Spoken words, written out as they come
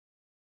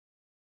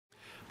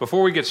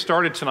Before we get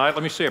started tonight,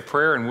 let me say a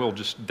prayer and we'll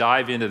just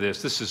dive into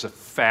this. This is a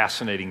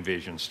fascinating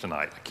visions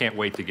tonight. I can't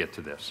wait to get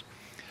to this.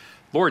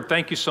 Lord,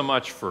 thank you so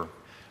much for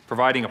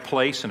providing a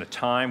place and a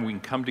time we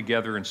can come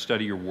together and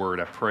study your word.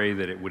 I pray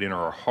that it would enter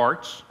our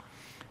hearts,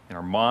 in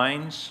our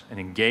minds, and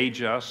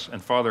engage us.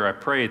 And Father, I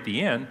pray at the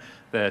end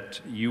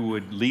that you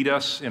would lead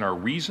us in our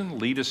reason,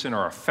 lead us in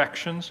our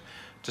affections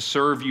to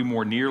serve you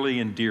more nearly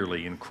and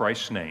dearly. In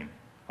Christ's name,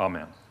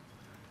 amen.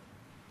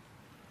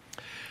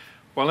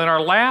 Well, in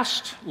our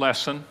last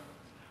lesson,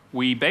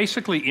 we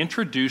basically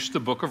introduced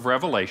the book of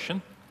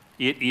Revelation.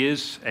 It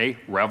is a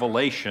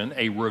revelation,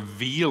 a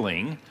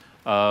revealing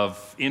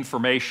of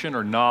information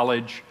or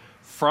knowledge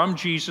from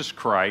Jesus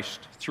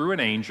Christ through an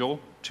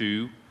angel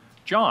to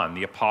John,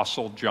 the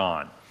Apostle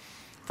John.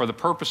 For the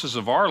purposes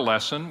of our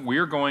lesson,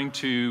 we're going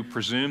to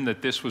presume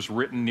that this was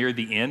written near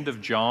the end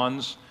of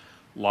John's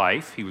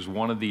life. He was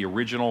one of the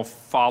original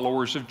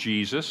followers of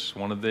Jesus,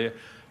 one of the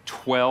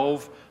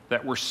 12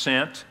 that were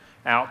sent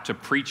out to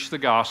preach the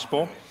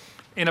gospel.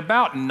 In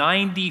about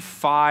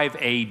 95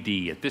 AD,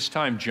 at this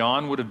time,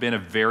 John would have been a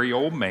very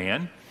old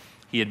man.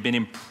 He had been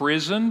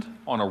imprisoned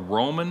on a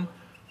Roman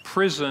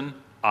prison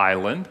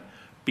island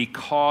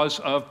because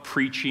of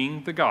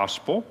preaching the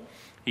gospel.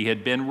 He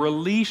had been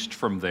released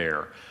from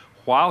there.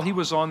 While he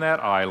was on that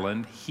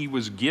island, he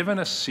was given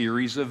a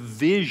series of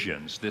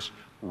visions, this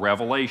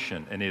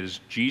revelation, and it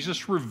is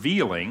Jesus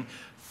revealing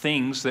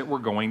things that were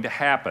going to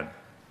happen.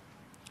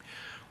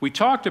 We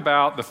talked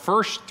about the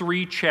first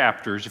 3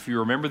 chapters. If you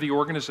remember the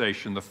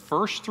organization, the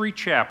first 3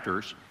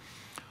 chapters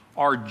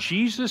are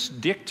Jesus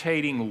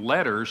dictating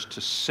letters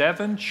to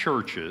 7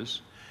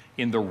 churches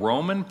in the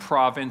Roman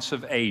province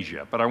of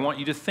Asia. But I want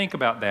you to think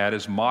about that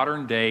as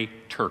modern-day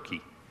Turkey.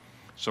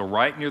 So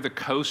right near the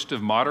coast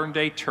of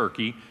modern-day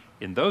Turkey,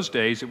 in those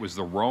days it was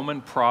the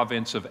Roman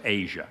province of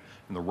Asia,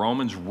 and the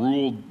Romans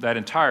ruled that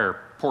entire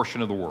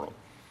portion of the world.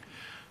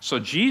 So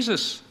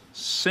Jesus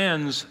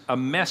sends a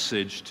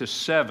message to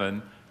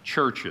 7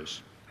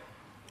 churches.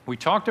 We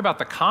talked about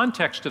the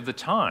context of the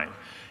time.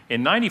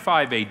 In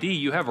 95 AD,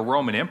 you have a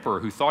Roman emperor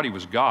who thought he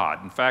was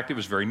God. In fact, it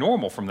was very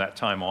normal from that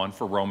time on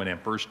for Roman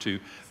emperors to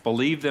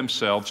believe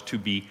themselves to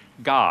be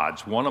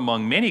gods, one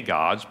among many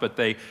gods, but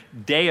they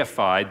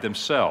deified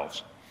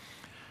themselves.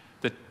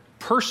 The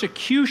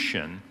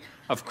persecution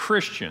of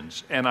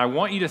Christians, and I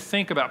want you to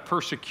think about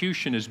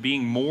persecution as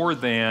being more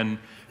than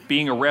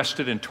being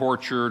arrested and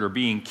tortured or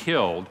being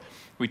killed.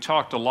 We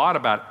talked a lot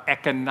about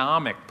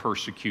economic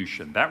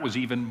persecution. That was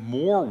even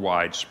more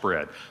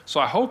widespread. So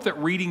I hope that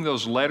reading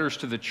those letters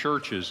to the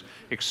churches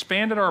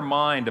expanded our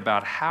mind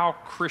about how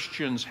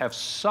Christians have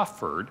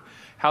suffered,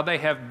 how they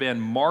have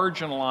been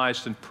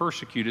marginalized and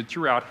persecuted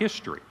throughout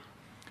history.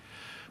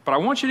 But I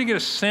want you to get a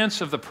sense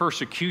of the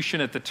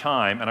persecution at the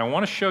time, and I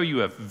want to show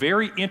you a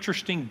very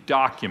interesting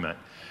document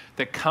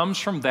that comes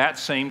from that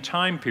same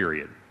time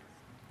period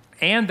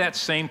and that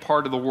same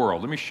part of the world.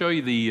 Let me show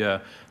you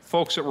the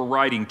folks that were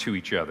writing to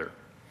each other.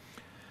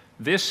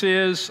 This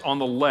is, on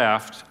the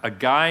left, a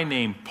guy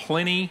named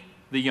Pliny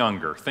the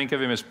Younger. Think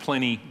of him as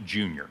Pliny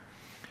Jr.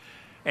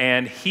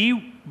 And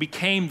he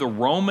became the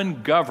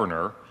Roman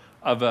governor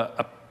of an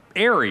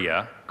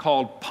area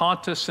called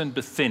Pontus and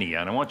Bithynia.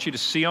 And I want you to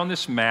see on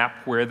this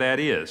map where that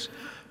is.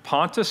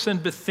 Pontus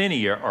and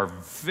Bithynia are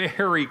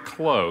very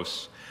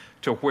close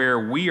to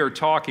where we are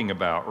talking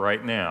about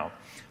right now.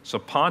 So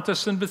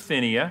Pontus and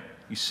Bithynia,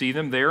 you see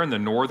them there in the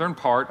northern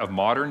part of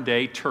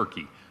modern-day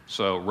Turkey,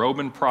 so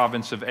Roman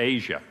province of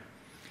Asia.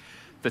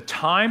 The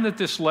time that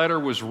this letter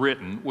was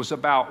written was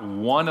about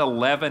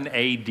 111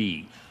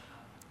 AD.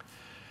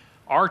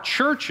 Our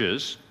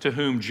churches, to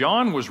whom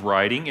John was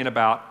writing in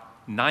about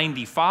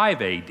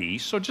 95 AD,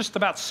 so just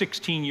about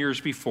 16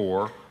 years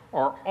before,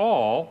 are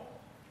all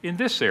in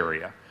this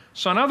area.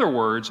 So in other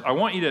words, I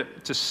want you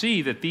to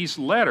see that these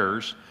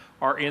letters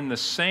are in the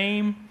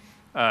same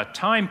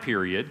time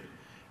period,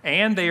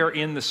 and they are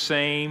in the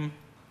same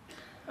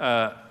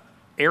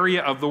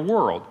area of the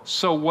world.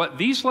 So what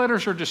these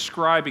letters are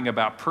describing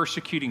about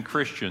persecuting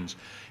Christians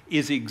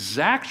is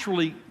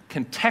exactly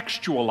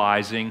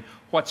contextualizing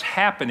what's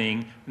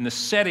happening in the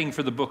setting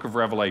for the book of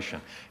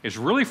Revelation. It's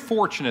really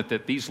fortunate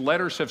that these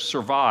letters have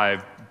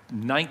survived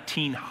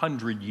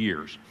 1900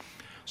 years.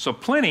 So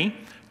Pliny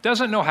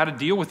doesn't know how to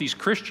deal with these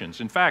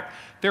Christians. In fact,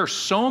 there are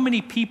so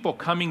many people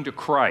coming to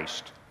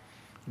Christ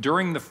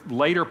during the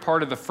later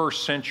part of the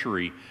first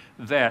century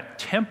that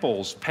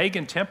temples,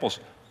 pagan temples,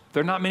 there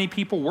are not many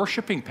people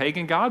worshiping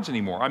pagan gods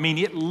anymore. I mean,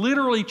 it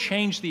literally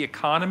changed the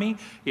economy.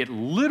 It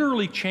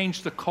literally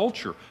changed the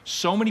culture.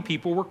 So many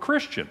people were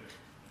Christian.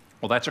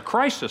 Well, that's a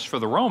crisis for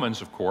the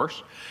Romans, of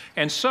course.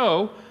 And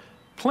so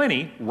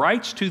Pliny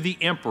writes to the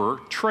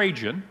emperor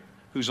Trajan,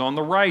 who's on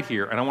the right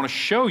here. And I want to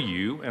show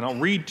you, and I'll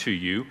read to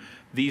you,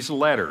 these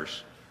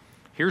letters.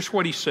 Here's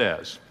what he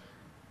says.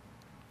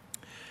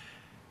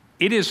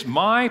 It is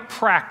my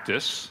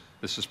practice,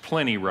 this is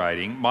Pliny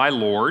writing, my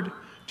Lord,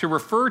 to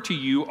refer to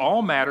you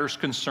all matters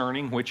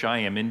concerning which I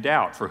am in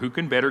doubt, for who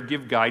can better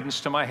give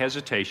guidance to my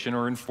hesitation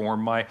or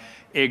inform my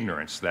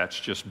ignorance? That's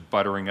just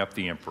buttering up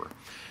the emperor.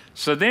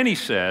 So then he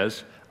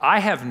says, I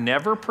have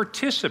never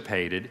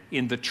participated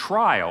in the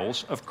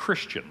trials of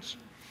Christians.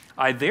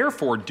 I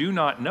therefore do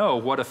not know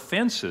what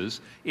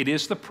offenses it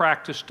is the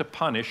practice to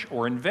punish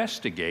or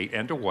investigate,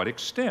 and to what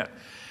extent.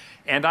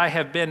 And I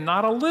have been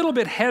not a little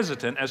bit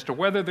hesitant as to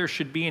whether there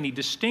should be any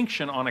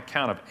distinction on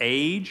account of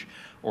age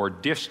or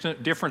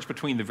difference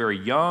between the very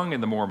young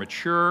and the more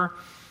mature,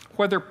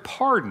 whether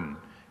pardon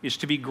is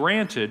to be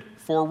granted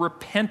for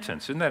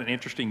repentance. Isn't that an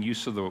interesting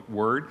use of the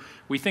word?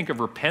 We think of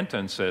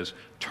repentance as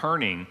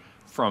turning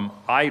from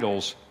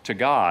idols to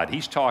God.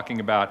 He's talking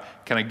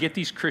about, can I get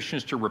these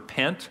Christians to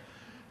repent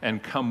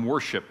and come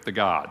worship the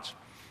gods?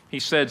 He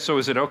said, so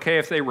is it okay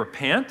if they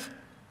repent?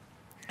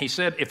 He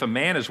said, if a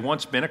man has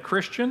once been a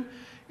Christian,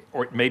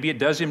 or maybe it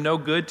does him no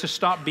good to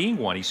stop being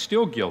one, he's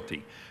still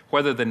guilty.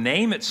 Whether the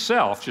name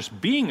itself,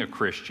 just being a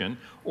Christian,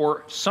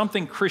 or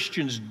something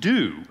Christians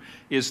do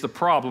is the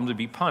problem to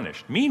be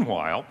punished.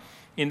 Meanwhile,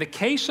 in the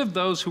case of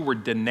those who were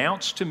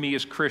denounced to me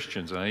as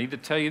Christians, and I need to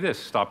tell you this,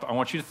 stop, I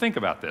want you to think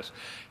about this.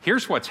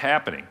 Here's what's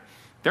happening.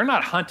 They're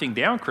not hunting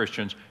down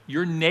Christians.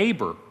 Your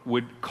neighbor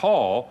would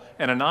call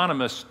an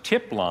anonymous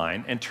tip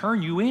line and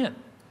turn you in.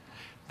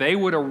 They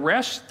would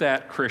arrest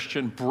that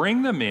Christian,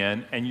 bring them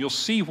in, and you'll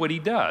see what he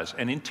does,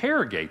 and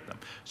interrogate them.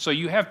 So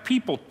you have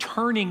people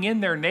turning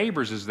in their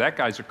neighbors as, that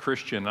guy's a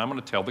Christian, I'm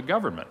going to tell the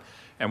government,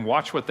 and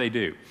watch what they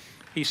do.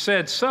 He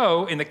said,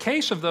 so in the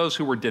case of those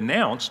who were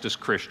denounced as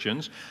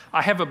Christians,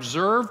 I have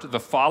observed the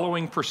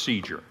following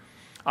procedure.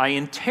 I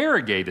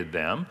interrogated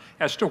them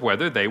as to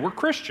whether they were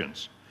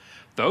Christians.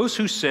 Those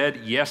who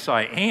said, yes,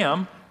 I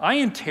am, I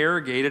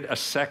interrogated a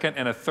second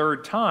and a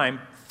third time,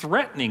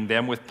 threatening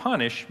them with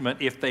punishment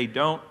if they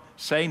don't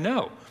say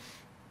no.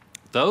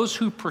 Those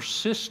who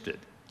persisted,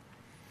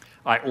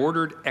 I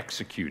ordered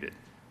executed.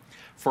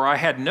 For I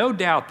had no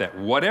doubt that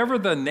whatever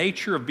the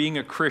nature of being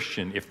a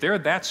Christian, if they're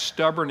that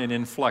stubborn and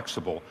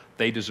inflexible,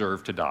 they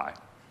deserve to die.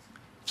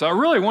 So I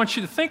really want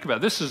you to think about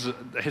it. This is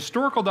a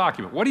historical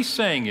document. What he's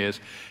saying is,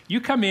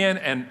 you come in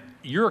and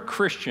you're a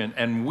Christian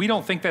and we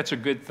don't think that's a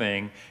good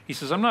thing. He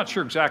says, I'm not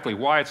sure exactly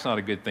why it's not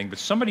a good thing, but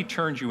somebody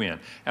turns you in.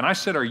 And I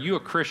said, are you a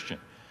Christian?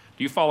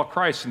 Do you follow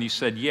Christ? And he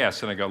said,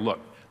 yes. And I go, look,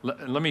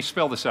 let me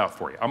spell this out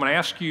for you. I'm going to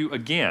ask you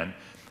again,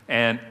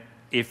 and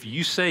if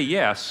you say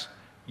yes,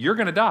 you're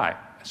going to die.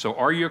 So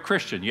are you a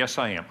Christian? Yes,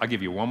 I am. I'll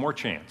give you one more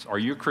chance. Are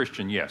you a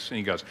Christian? Yes. And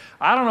he goes,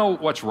 I don't know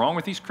what's wrong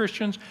with these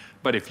Christians,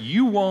 but if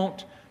you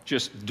won't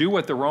just do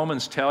what the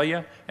Romans tell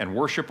you and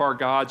worship our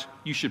gods,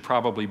 you should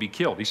probably be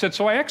killed. He said,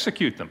 so I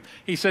execute them.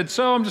 He said,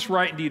 so I'm just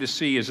writing to you to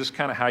see, is this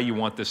kind of how you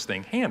want this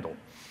thing handled?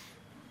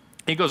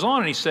 He goes on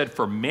and he said,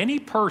 for many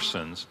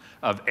persons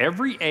of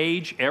every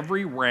age,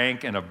 every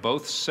rank, and of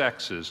both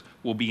sexes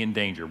will be in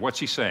danger. What's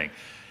he saying?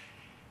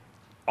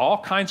 All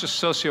kinds of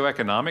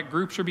socioeconomic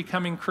groups are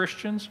becoming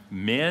Christians.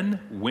 Men,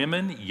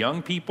 women,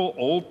 young people,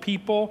 old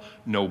people,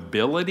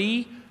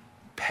 nobility,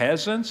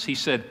 peasants. He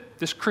said,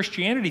 this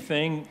Christianity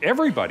thing,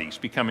 everybody's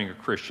becoming a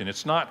Christian.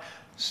 It's not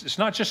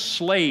just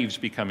slaves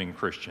becoming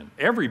Christian.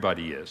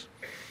 Everybody is.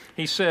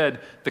 He said,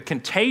 the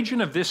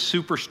contagion of this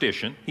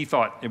superstition, he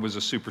thought it was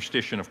a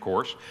superstition, of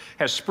course,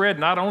 has spread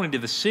not only to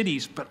the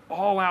cities, but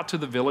all out to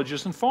the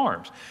villages and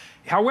farms.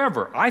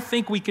 However, I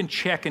think we can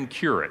check and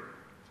cure it.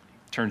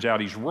 Turns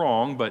out he's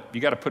wrong, but you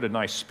got to put a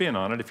nice spin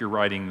on it if you're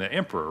writing the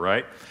emperor,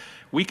 right?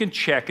 We can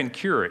check and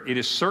cure it. It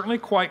is certainly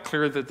quite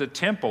clear that the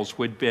temples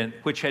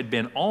which had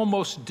been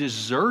almost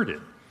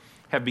deserted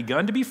have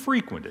begun to be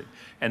frequented,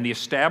 and the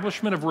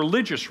establishment of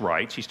religious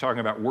rites, he's talking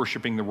about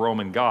worshiping the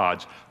Roman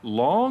gods,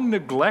 long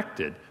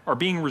neglected, are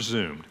being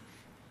resumed.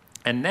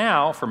 And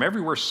now, from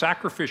everywhere,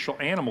 sacrificial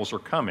animals are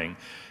coming.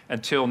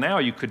 Until now,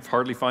 you could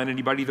hardly find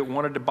anybody that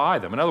wanted to buy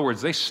them. In other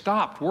words, they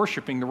stopped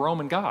worshiping the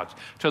Roman gods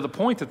to the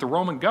point that the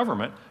Roman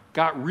government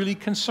got really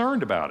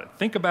concerned about it.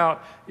 Think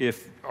about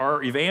if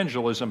our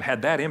evangelism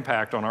had that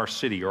impact on our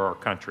city or our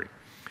country.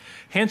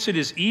 Hence, it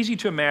is easy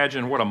to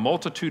imagine what a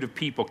multitude of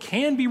people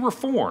can be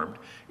reformed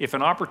if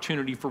an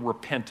opportunity for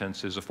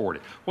repentance is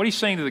afforded. What he's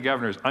saying to the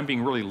governor is, I'm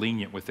being really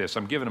lenient with this.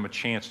 I'm giving them a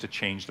chance to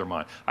change their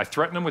mind. I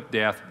threaten them with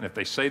death, and if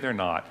they say they're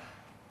not,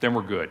 then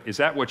we're good. Is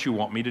that what you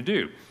want me to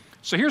do?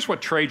 So here's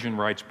what Trajan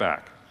writes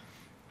back.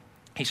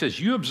 He says,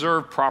 you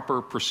observe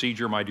proper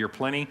procedure, my dear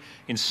Pliny,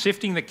 in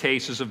sifting the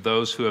cases of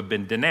those who have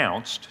been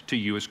denounced to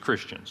you as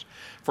Christians.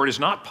 For it is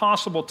not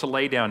possible to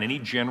lay down any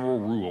general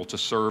rule to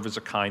serve as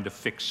a kind of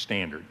fixed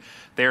standard.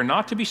 They are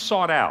not to be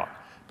sought out,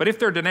 but if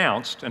they're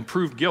denounced and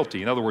proved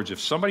guilty, in other words, if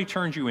somebody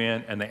turns you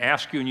in and they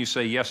ask you and you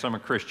say, yes, I'm a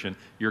Christian,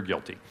 you're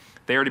guilty.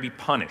 They are to be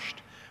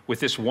punished with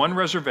this one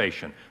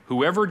reservation.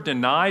 Whoever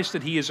denies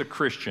that he is a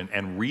Christian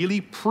and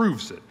really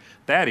proves it,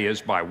 that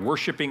is, by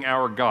worshiping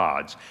our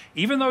gods,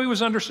 even though he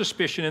was under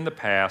suspicion in the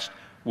past,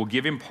 will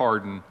give him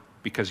pardon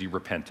because he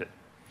repented.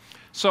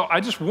 So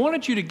I just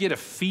wanted you to get a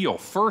feel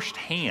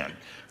firsthand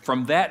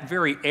from that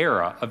very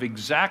era of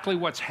exactly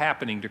what's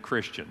happening to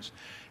Christians.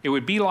 It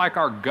would be like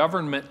our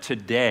government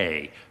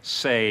today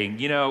saying,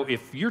 you know,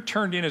 if you're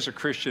turned in as a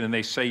Christian and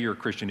they say you're a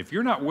Christian, if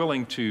you're not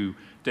willing to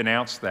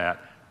denounce that,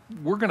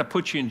 we're going to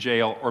put you in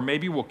jail or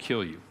maybe we'll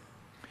kill you.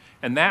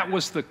 And that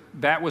was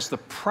the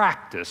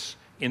practice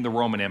in the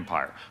Roman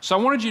Empire. So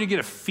I wanted you to get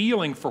a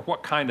feeling for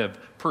what kind of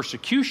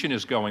persecution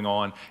is going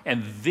on,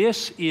 and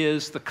this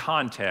is the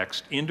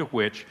context into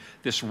which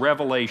this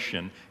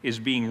revelation is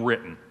being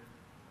written.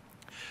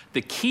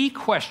 The key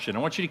question, I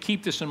want you to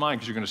keep this in mind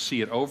because you're going to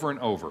see it over and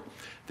over.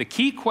 The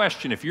key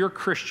question, if you're a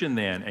Christian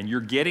then, and you're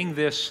getting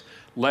this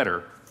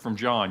letter from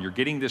John, you're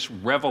getting this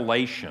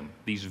revelation,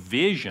 these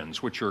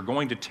visions, which are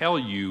going to tell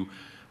you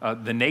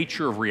the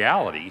nature of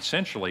reality,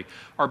 essentially,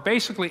 are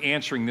basically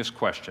answering this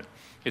question.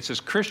 It says,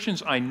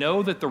 Christians, I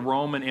know that the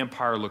Roman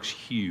Empire looks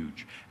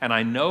huge, and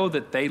I know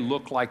that they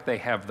look like they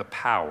have the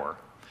power,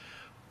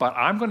 but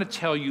I'm going to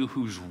tell you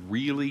who's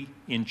really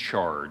in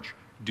charge.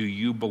 Do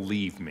you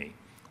believe me?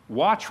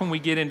 Watch when we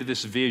get into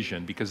this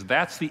vision, because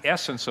that's the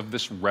essence of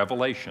this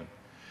revelation.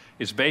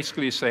 It's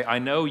basically to say, I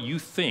know you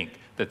think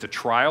that the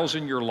trials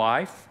in your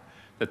life,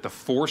 that the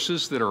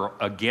forces that are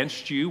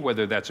against you,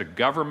 whether that's a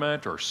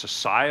government or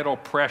societal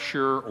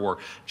pressure or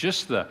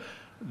just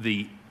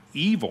the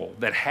evil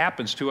that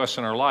happens to us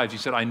in our lives, he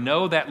said, I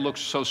know that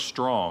looks so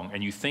strong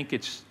and you think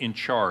it's in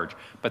charge,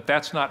 but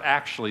that's not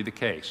actually the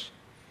case.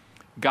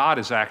 God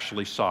is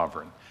actually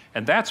sovereign.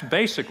 And that's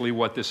basically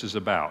what this is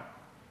about.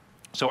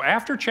 So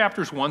after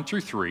chapters 1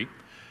 through 3,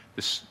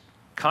 this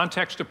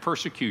context of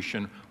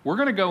persecution, we're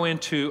going to go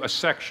into a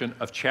section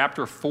of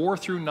chapter 4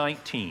 through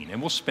 19,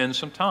 and we'll spend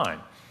some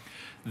time.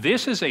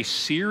 This is a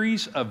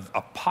series of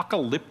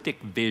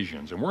apocalyptic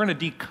visions, and we're going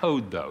to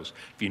decode those.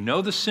 If you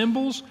know the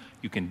symbols,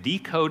 you can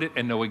decode it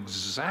and know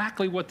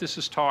exactly what this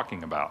is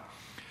talking about.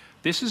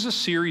 This is a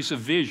series of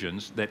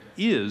visions that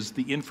is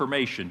the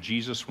information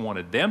Jesus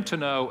wanted them to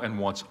know and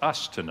wants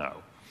us to know.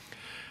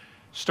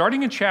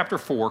 Starting in chapter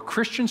 4,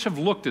 Christians have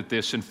looked at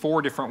this in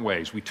 4 different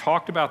ways. We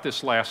talked about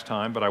this last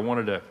time, but I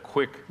wanted a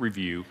quick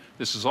review.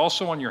 This is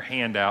also on your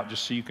handout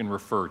just so you can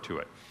refer to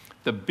it.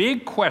 The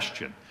big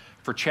question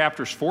for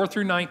chapters 4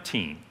 through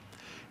 19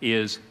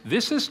 is,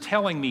 this is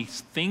telling me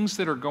things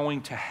that are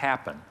going to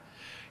happen.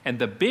 And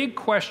the big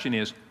question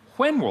is,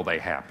 when will they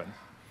happen?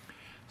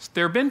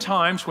 There have been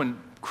times when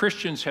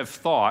Christians have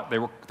thought,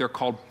 they're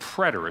called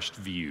preterist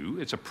view,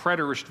 it's a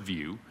preterist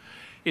view,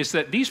 is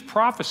that these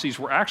prophecies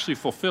were actually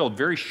fulfilled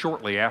very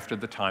shortly after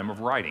the time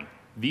of writing.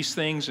 These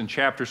things in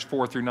chapters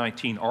 4 through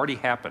 19 already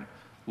happened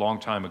a long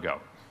time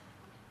ago.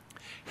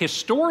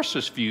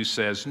 Historicist view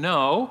says,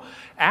 no,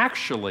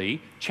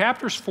 actually,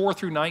 chapters 4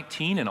 through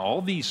 19 and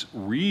all these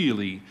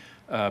really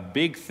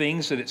big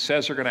things that it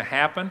says are going to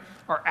happen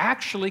are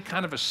actually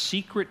kind of a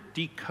secret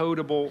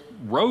decodable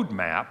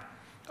roadmap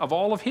of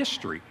all of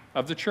history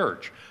of the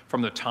church,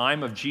 from the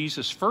time of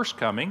Jesus' first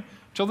coming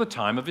till the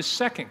time of his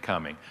second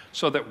coming,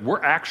 so that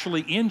we're actually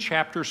in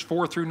chapters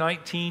 4 through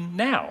 19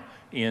 now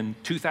in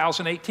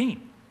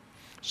 2018.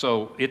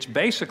 So it's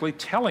basically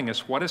telling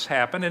us what has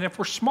happened, and if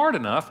we're smart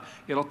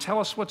enough, it'll tell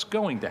us what's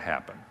going to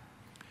happen.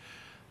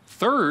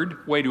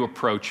 Third way to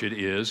approach it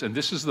is, and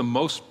this is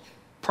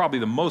probably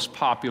the most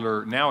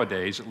popular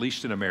nowadays, at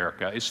least in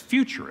America, is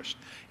futurist.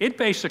 It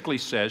basically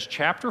says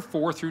chapter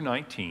 4 through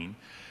 19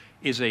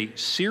 is a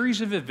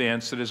series of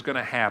events that is going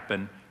to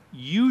happen,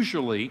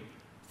 usually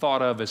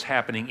thought of as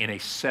happening in a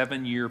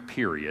 7-year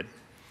period,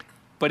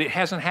 but it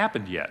hasn't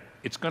happened yet.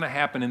 It's going to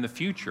happen in the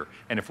future,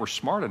 and if we're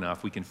smart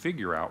enough, we can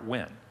figure out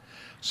when.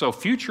 So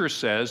futurist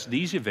says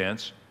these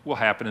events will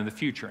happen in the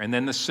future. And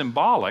then the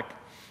symbolic,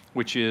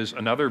 which is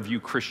another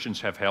view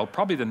Christians have held,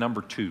 probably the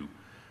number 2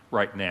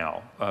 right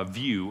now,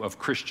 view of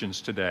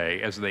Christians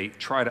today as they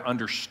try to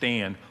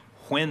understand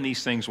when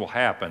these things will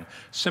happen.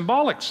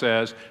 Symbolic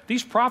says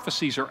these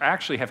prophecies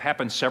have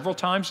happened several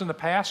times in the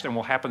past and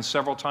will happen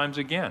several times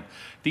again.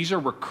 These are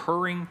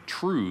recurring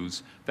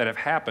truths that have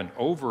happened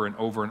over and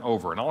over and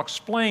over. And I'll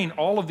explain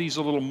all of these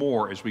a little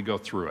more as we go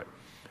through it.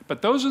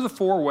 But those are the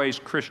 4 ways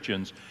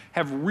Christians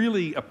have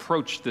really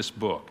approached this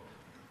book.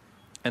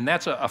 And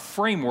that's a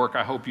framework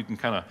I hope you can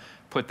kind of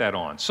put that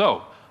on.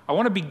 So I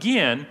want to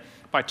begin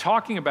by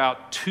talking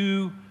about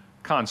 2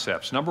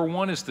 concepts. Number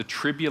 1 is the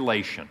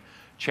tribulation.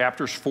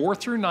 Chapters 4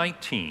 through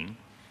 19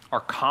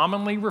 are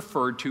commonly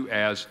referred to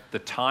as the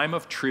time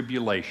of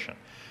tribulation.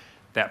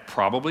 That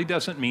probably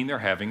doesn't mean they're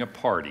having a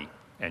party,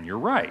 and you're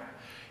right.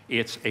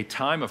 It's a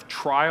time of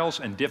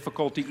trials and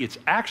difficulty. It's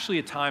actually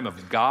a time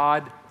of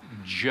God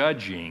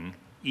judging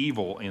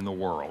evil in the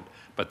world.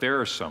 But there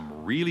are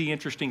some really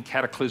interesting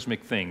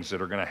cataclysmic things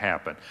that are going to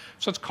happen.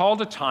 So it's called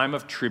a time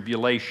of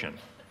tribulation.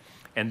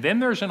 And then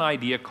there's an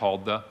idea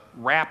called the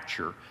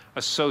rapture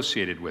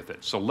associated with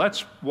it. So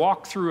let's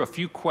walk through a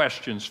few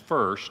questions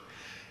first,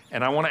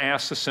 and I want to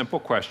ask the simple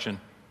question,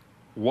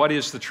 what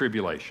is the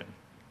tribulation?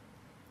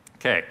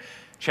 Okay,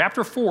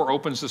 chapter 4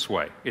 opens this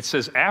way. It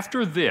says,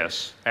 after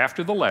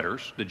the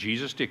letters that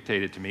Jesus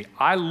dictated to me,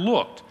 I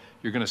looked.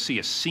 You're going to see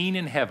a scene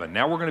in heaven.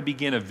 Now we're going to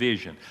begin a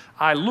vision.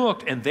 I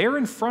looked, and there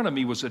in front of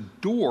me was a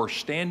door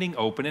standing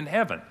open in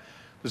heaven.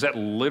 Does that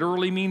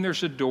literally mean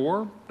there's a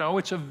door? No,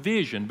 it's a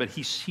vision, but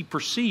he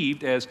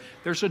perceived as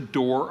there's a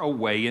door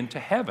away into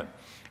heaven.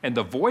 And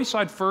the voice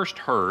I'd first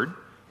heard,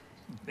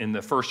 in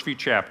the first few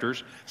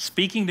chapters,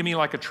 speaking to me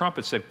like a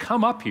trumpet, said,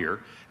 "Come up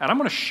here, and I'm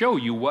going to show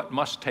you what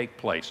must take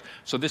place."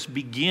 So this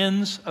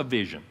begins a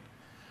vision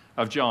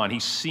of John.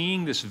 He's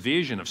seeing this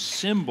vision of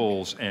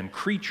symbols and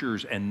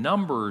creatures and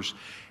numbers,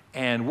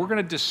 and we're going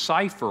to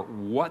decipher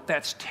what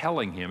that's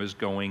telling him is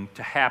going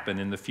to happen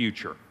in the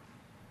future.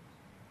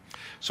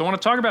 So I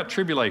want to talk about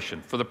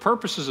tribulation. For the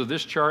purposes of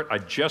this chart, I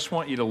just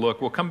want you to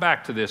look. We'll come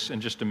back to this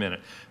in just a minute,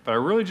 but I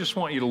really just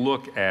want you to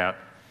look at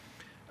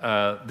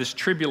this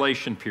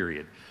tribulation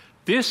period.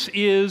 This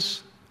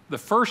is the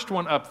first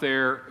one up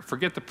there.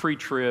 Forget the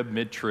pre-trib,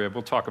 mid-trib.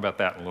 We'll talk about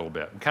that in a little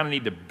bit. We kind of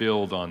need to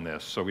build on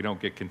this so we don't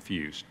get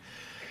confused.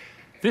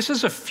 This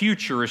is a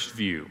futurist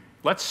view.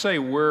 Let's say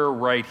we're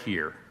right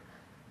here.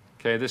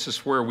 Okay, this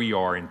is where we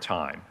are in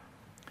time.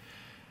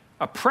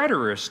 A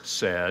preterist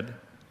said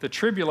the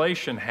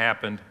tribulation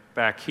happened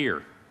back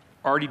here.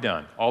 Already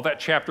done. All that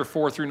chapter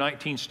 4 through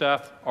 19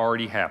 stuff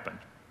already happened.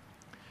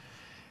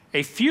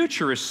 A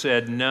futurist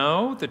said,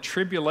 no, the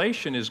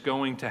tribulation is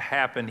going to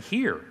happen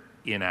here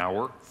in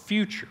our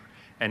future.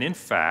 And in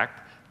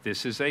fact,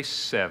 this is a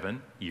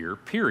 7-year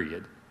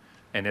period.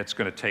 And it's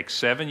going to take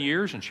 7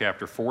 years, and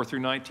chapter 4 through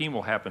 19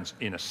 will happen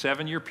in a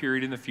 7-year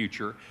period in the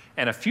future.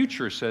 And a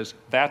futurist says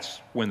that's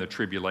when the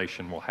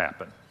tribulation will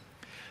happen.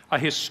 A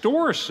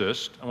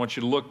historicist, I want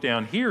you to look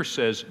down here,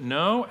 says,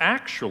 no,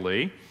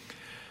 actually,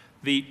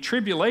 the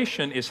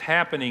tribulation is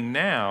happening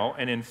now,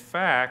 and in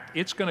fact,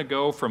 it's going to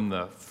go from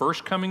the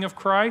first coming of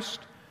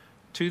Christ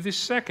to the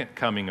second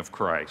coming of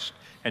Christ.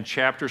 And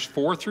chapters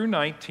 4 through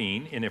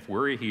 19, and if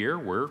we're here,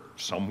 we're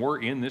somewhere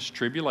in this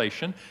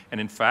tribulation.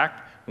 And in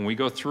fact, when we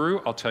go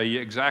through, I'll tell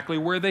you exactly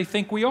where they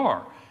think we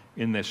are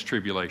in this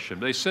tribulation.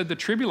 They said the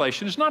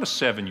tribulation is not a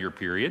 7-year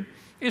period.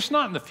 It's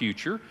not in the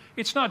future.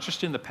 It's not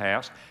just in the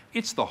past.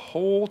 It's the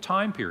whole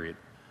time period.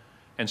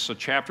 And so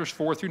chapters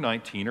 4 through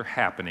 19 are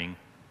happening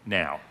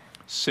now.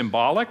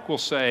 Symbolic will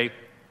say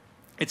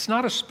it's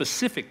not a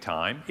specific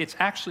time. It's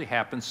actually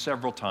happened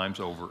several times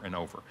over and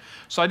over.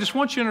 So I just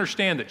want you to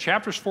understand that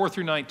chapters 4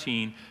 through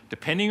 19,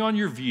 depending on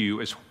your view,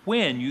 is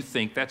when you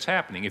think that's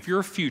happening. If you're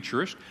a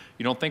futurist,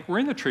 you don't think we're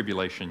in the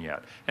tribulation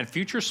yet. And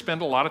futurists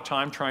spend a lot of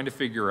time trying to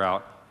figure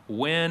out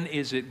when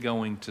is it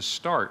going to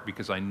start,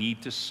 because I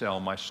need to sell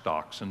my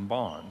stocks and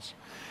bonds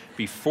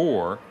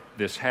before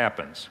this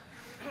happens.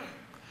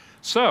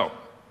 So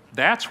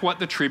that's what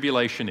the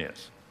tribulation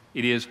is.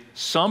 It is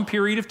some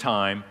period of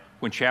time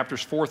when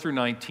chapters 4 through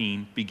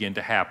 19 begin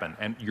to happen.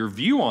 And your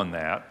view on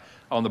that,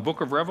 on the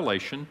book of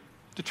Revelation,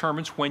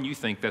 determines when you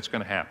think that's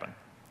going to happen.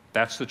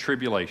 That's the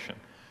tribulation.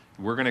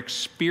 We're going to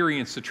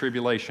experience the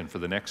tribulation for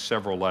the next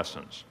several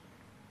lessons.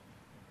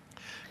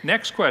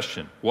 Next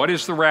question, what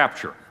is the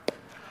rapture?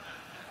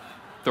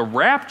 The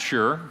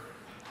rapture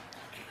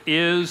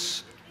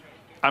is,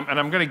 and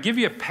I'm going to give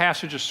you a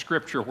passage of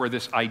scripture where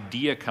this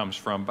idea comes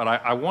from, but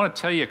I want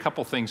to tell you a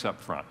couple things up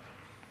front.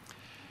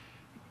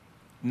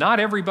 Not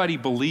everybody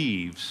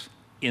believes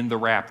in the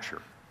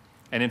rapture.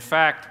 And in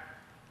fact,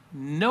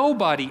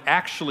 nobody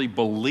actually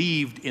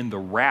believed in the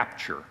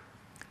rapture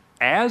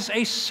as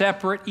a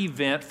separate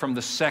event from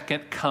the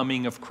second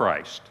coming of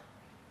Christ.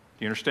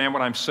 Do you understand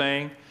what I'm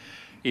saying?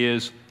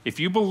 Is if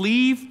you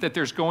believe that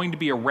there's going to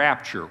be a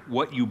rapture,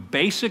 what you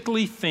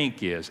basically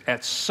think is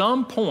at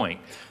some point,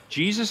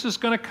 Jesus is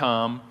going to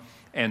come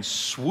and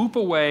swoop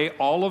away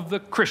all of the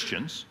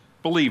Christians,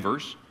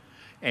 believers,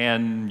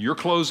 and your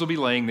clothes will be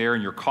laying there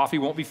and your coffee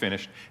won't be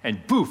finished,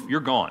 and poof, you're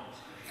gone.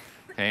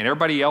 Okay, and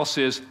everybody else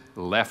is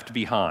left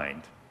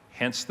behind.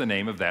 Hence the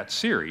name of that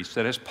series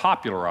that has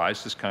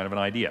popularized this kind of an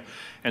idea.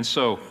 And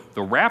so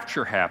the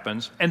rapture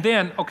happens, and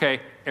then,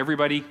 okay,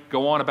 everybody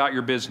go on about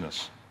your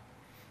business.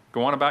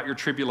 Go on about your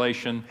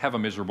tribulation, have a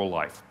miserable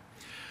life.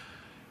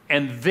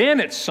 And then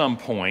at some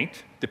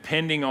point,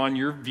 depending on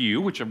your view,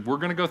 which we're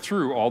going to go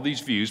through all these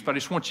views, but I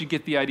just want you to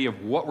get the idea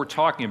of what we're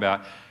talking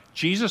about.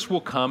 Jesus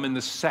will come in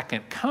the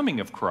second coming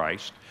of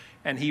Christ,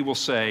 and he will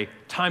say,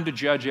 time to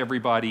judge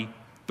everybody.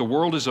 The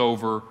world is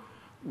over.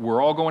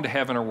 We're all going to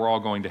heaven or we're all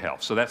going to hell.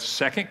 So that's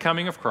second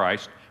coming of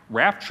Christ.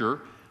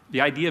 Rapture,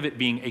 the idea of it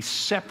being a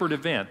separate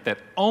event that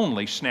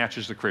only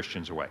snatches the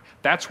Christians away.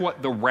 That's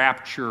what the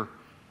rapture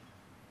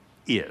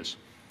is.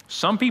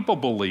 Some people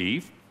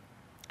believe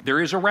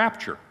there is a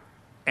rapture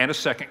and a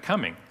second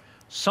coming.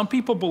 Some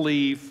people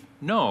believe,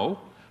 no,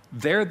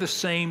 they're the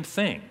same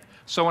thing.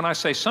 So when I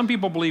say some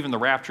people believe in the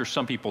rapture,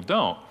 some people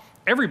don't,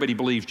 everybody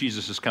believes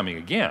Jesus is coming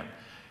again.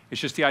 It's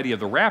just the idea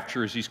of the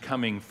rapture is he's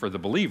coming for the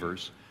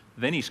believers,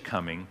 then he's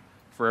coming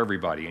for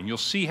everybody. And you'll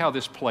see how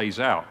this plays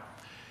out.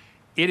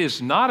 It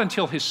is not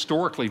until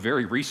historically,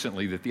 very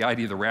recently, that the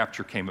idea of the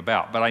rapture came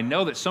about. But I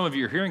know that some of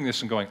you are hearing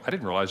this and going, I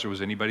didn't realize there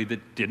was anybody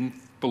that didn't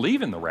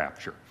believe in the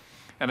rapture.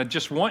 And I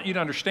just want you to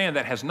understand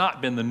that has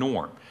not been the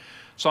norm.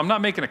 So I'm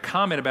not making a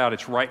comment about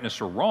its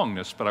rightness or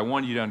wrongness, but I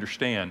want you to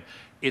understand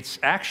it's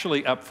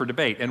actually up for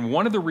debate. And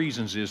one of the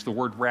reasons is the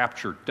word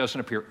rapture doesn't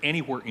appear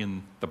anywhere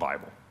in the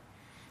Bible.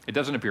 It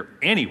doesn't appear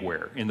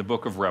anywhere in the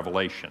book of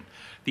Revelation.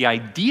 The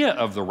idea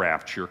of the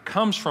rapture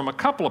comes from a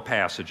couple of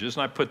passages,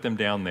 and I put them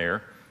down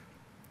there,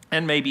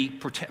 and maybe,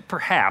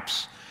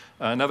 perhaps,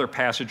 another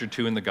passage or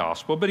two in the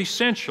gospel. But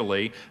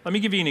essentially, let me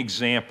give you an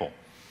example.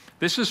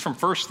 This is from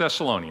 1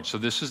 Thessalonians. So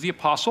this is the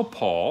Apostle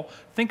Paul.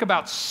 Think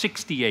about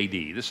 60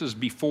 AD. This is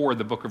before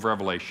the book of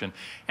Revelation.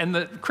 And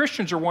the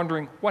Christians are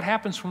wondering, what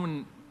happens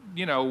when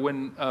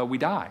we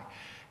die?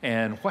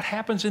 And what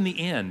happens in the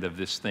end of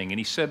this thing? And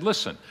he said,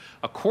 listen,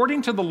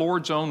 according to the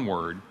Lord's own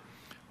word,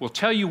 we'll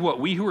tell you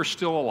what, we who are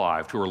still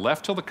alive, who are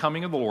left till the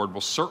coming of the Lord,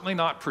 will certainly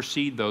not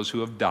precede those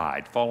who have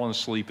died. Fallen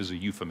asleep is a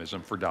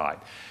euphemism for died.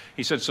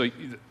 He said, so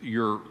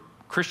your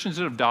Christians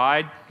that have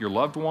died, your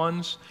loved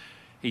ones,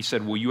 he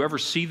said, will you ever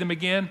see them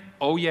again?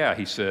 Oh yeah,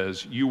 he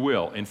says, you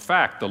will. In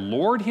fact, the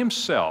Lord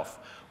himself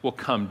will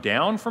come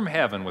down from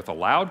heaven with a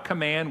loud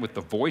command, with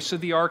the voice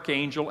of the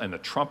archangel and the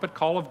trumpet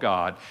call of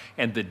God,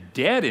 and the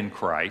dead in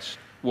Christ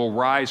will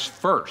rise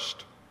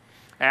first.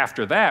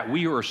 After that,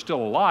 we who are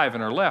still alive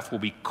and are left will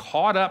be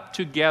caught up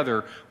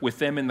together with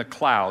them in the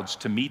clouds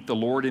to meet the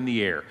Lord in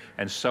the air,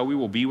 and so we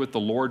will be with the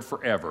Lord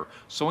forever.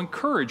 So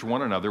encourage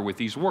one another with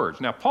these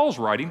words. Now, Paul's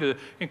writing to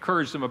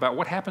encourage them about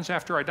what happens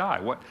after I die.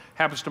 What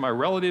happens to my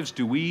relatives?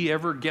 Do we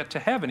ever get to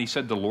heaven? He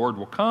said, the Lord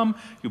will come.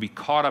 You'll be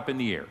caught up in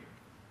the air.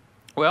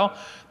 Well,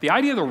 the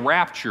idea of the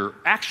rapture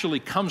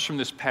actually comes from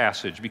this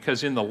passage,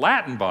 because in the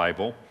Latin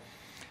Bible,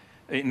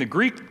 in the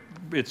Greek,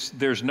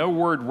 there's no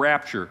word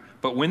rapture,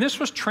 but when this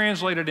was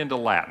translated into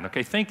Latin,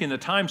 okay, think in the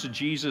times of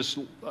Jesus,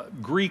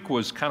 Greek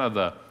was kind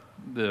of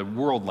the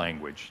world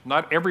language.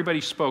 Not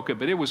everybody spoke it,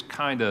 but it was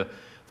kind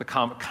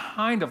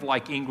of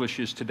like English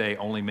is today,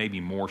 only maybe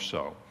more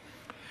so.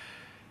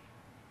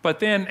 But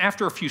then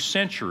after a few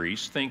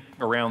centuries, think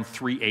around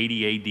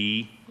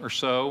 380 AD or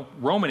so,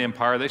 Roman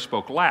Empire, they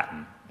spoke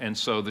Latin. And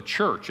so the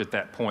church at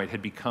that point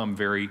had become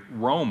very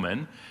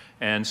Roman.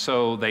 And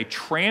so they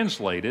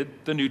translated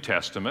the New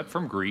Testament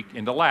from Greek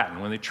into Latin.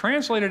 When they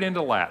translated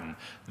into Latin,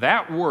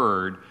 that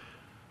word,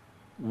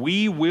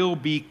 we will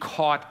be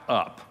caught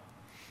up,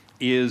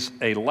 is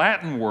a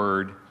Latin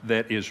word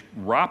that is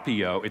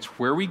rapio. It's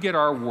where we get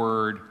our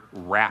word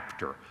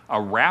raptor. A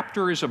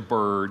raptor is a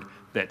bird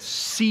that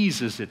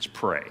seizes its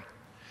prey.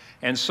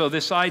 And so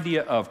this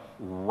idea of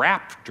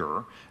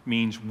raptor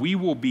means we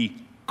will be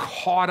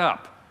caught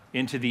up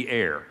into the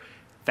air.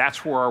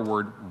 That's where our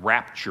word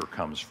rapture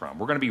comes from.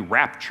 We're going to be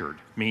raptured,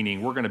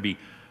 meaning we're going to be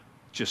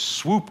just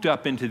swooped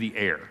up into the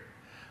air.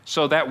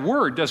 So that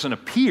word doesn't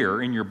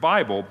appear in your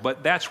Bible,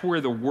 but that's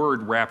where the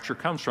word rapture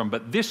comes from.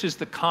 But this is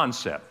the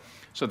concept.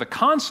 So the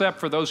concept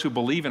for those who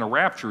believe in a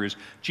rapture is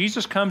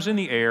Jesus comes in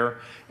the air,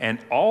 and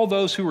all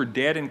those who are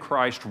dead in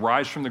Christ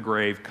rise from the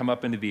grave, come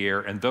up into the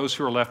air, and those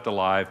who are left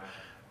alive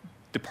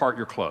depart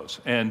your clothes,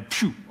 and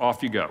phew,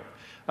 off you go,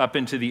 up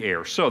into the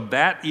air. So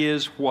that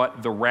is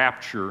what the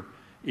rapture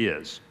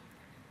is.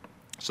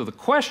 So the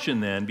question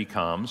then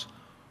becomes,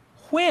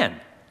 when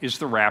is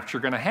the rapture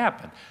going to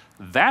happen?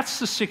 That's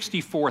the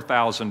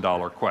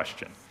 $64,000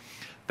 question.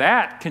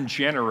 That can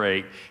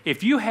generate,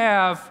 if you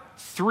have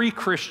 3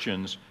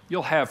 Christians,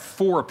 you'll have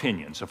 4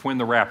 opinions of when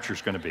the rapture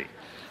is going to be.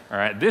 All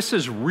right, this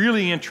is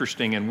really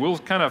interesting, and we'll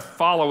kind of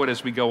follow it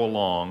as we go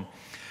along.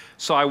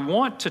 So I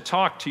want to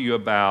talk to you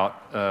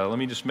about, let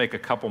me just make a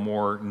couple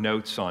more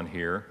notes on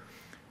here,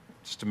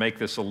 just to make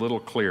this a little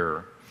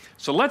clearer.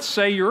 So let's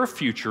say you're a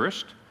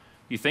futurist.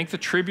 You think the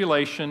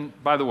tribulation,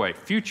 by the way,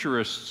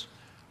 futurists,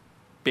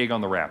 big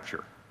on the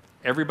rapture.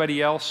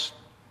 Everybody else,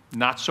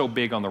 not so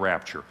big on the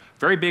rapture.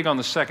 Very big on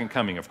the second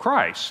coming of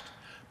Christ,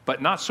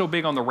 but not so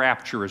big on the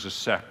rapture as a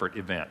separate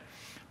event.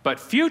 But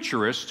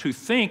futurists who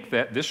think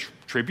that this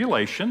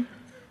tribulation,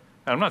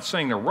 and I'm not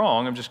saying they're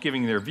wrong, I'm just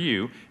giving their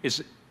view,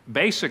 is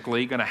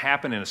basically going to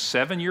happen in a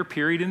 7-year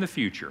period in the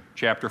future,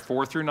 chapter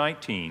 4 through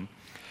 19.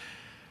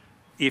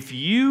 If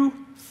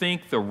you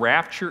think the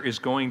rapture is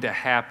going to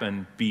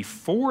happen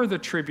before the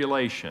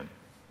tribulation,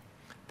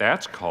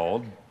 that's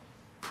called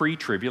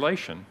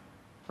pre-tribulation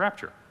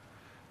rapture.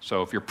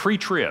 So if you're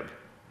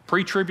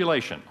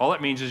pre-tribulation, all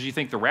that means is you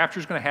think the rapture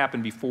is going to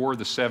happen before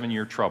the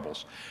 7-year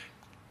troubles.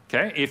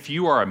 Okay? If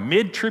you are a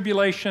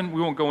mid-tribulation,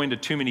 we won't go into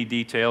too many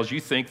details.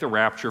 You think the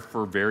rapture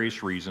for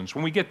various reasons.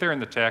 When we get there in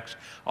the text,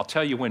 I'll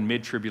tell you when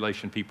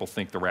mid-tribulation people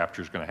think the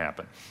rapture is going to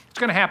happen. It's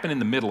going to happen in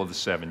the middle of the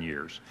 7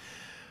 years.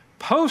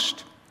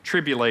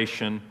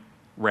 Post-tribulation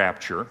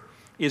rapture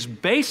is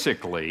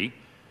basically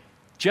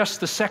just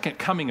the second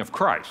coming of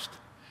Christ.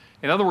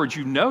 In other words,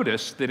 you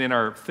notice that in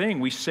our thing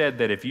we said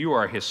that if you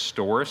are a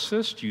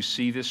historicist, you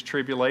see this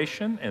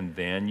tribulation, and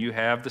then you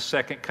have the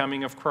second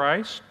coming of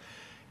Christ.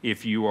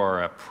 If you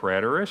are a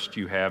preterist,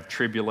 you have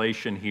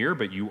tribulation here,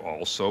 but you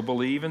also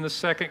believe in the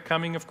second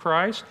coming of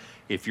Christ.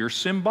 If you're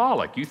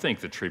symbolic, you think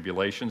the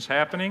tribulation's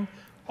happening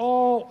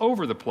all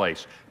over the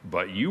place,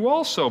 but you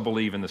also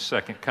believe in the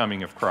second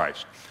coming of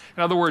Christ.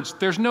 In other words,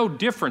 there's no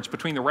difference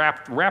between the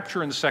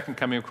rapture and the second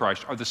coming of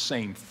Christ are the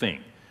same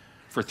thing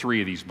for 3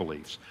 of these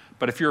beliefs.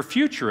 But if you're a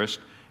futurist,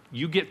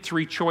 you get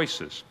 3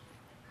 choices.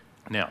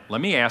 Now,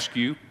 let me ask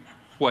you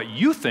what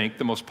you think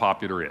the most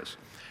popular is.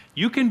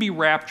 You can be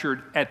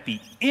raptured at the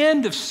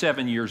end of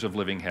 7 years of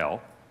living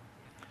hell.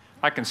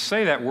 I can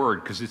say that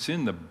word because it's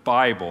in the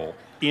Bible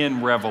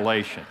in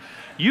Revelation.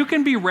 You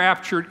can be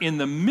raptured in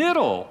the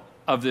middle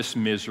of this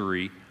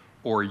misery,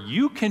 or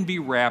you can be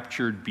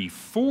raptured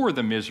before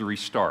the misery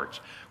starts.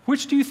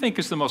 Which do you think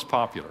is the most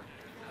popular?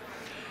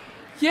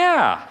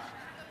 Yeah,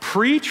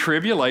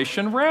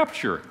 pre-tribulation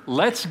rapture.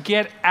 Let's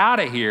get out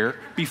of here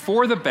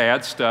before the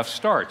bad stuff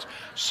starts.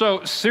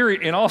 So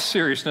in all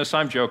seriousness,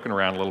 I'm joking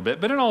around a little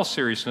bit, but in all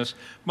seriousness,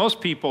 most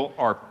people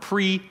are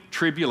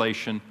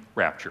pre-tribulation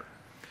rapture.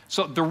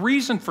 So the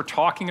reason for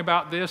talking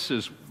about this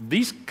is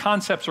these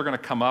concepts are going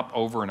to come up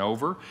over and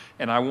over,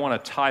 and I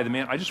want to tie them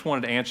in. I just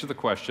wanted to answer the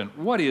question,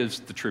 what is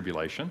the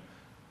tribulation?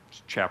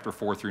 It's chapter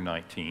 4 through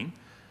 19.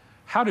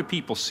 How do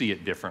people see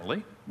it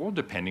differently? Well,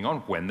 depending on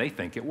when they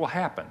think it will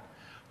happen.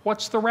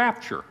 What's the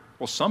rapture?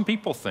 Well, some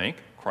people think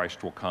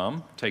Christ will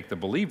come, take the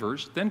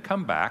believers, then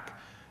come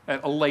back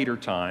at a later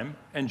time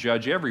and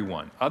judge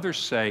everyone. Others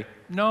say,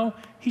 no,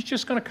 he's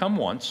just going to come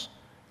once,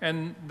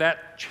 and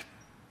that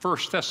 1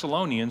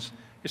 Thessalonians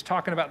is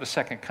talking about the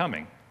second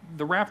coming.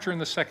 The rapture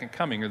and the second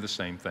coming are the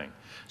same thing.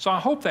 So I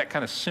hope that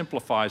kind of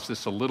simplifies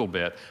this a little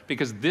bit,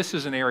 because this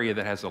is an area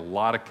that has a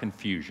lot of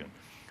confusion.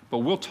 But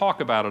we'll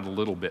talk about it a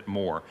little bit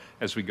more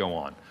as we go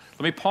on.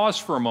 Let me pause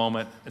for a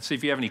moment and see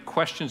if you have any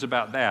questions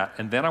about that,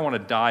 and then I want to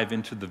dive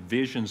into the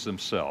visions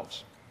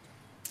themselves.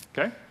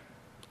 Okay?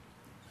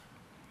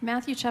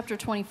 Matthew chapter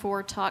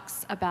 24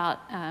 talks about,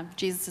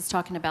 Jesus is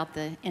talking about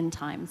the end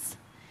times,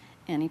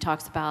 and he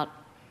talks about,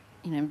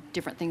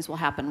 different things will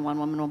happen. One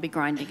woman will be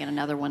grinding, and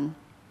another one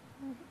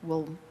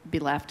will be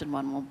left, and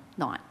one will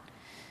not.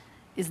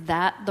 Is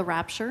that the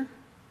rapture?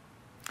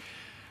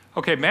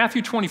 Okay,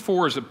 Matthew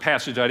 24 is a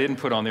passage I didn't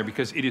put on there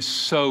because it is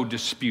so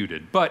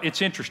disputed, but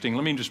it's interesting.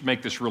 Let me just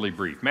make this really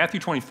brief. Matthew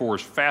 24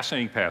 is a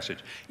fascinating passage.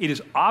 It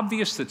is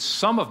obvious that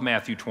some of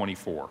Matthew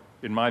 24,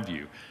 in my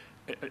view,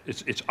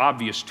 it's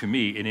obvious to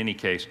me in any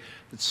case,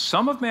 that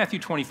some of Matthew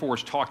 24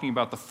 is talking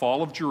about the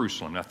fall of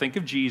Jerusalem. Now think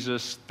of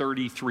Jesus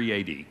 33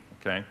 AD,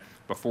 okay,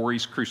 before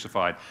he's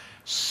crucified.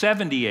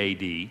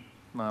 70 AD,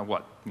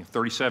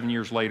 37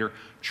 years later,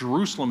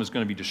 Jerusalem is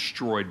going to be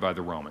destroyed by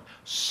the Roman.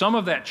 Some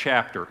of that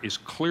chapter is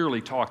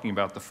clearly talking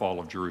about the fall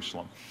of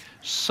Jerusalem.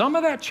 Some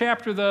of that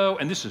chapter, though,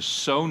 and this is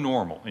so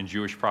normal in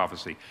Jewish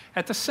prophecy,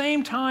 at the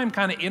same time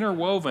kind of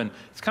interwoven,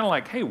 it's kind of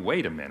like, hey,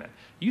 wait a minute.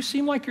 You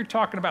seem like you're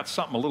talking about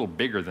something a little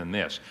bigger than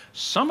this.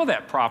 Some of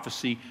that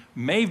prophecy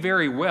may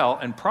very well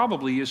and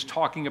probably is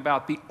talking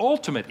about the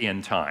ultimate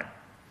end time.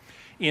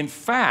 In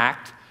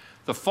fact,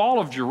 the fall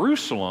of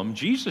Jerusalem,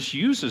 Jesus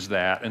uses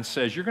that and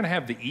says, you're going to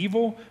have the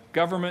evil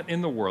government in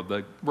the world,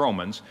 the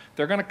Romans.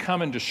 They're going to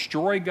come and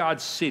destroy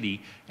God's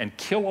city and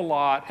kill a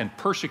lot and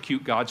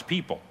persecute God's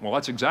people. Well,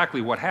 that's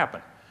exactly what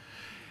happened.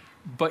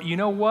 But you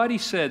know what? He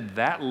said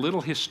that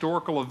little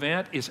historical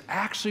event is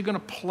actually going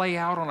to play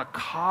out on a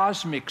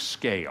cosmic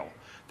scale.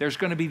 There's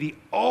going to be the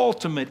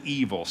ultimate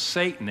evil,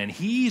 Satan, and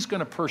he's going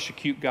to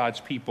persecute God's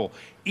people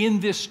in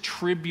this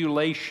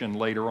tribulation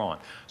later on.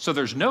 So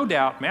there's no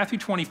doubt Matthew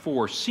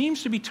 24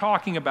 seems to be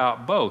talking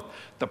about both.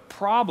 The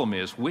problem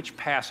is which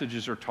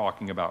passages are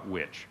talking about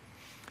which.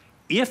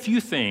 If you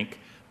think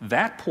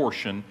that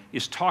portion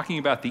is talking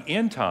about the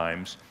end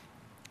times,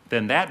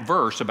 then that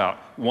verse about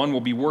one will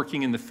be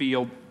working in the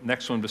field,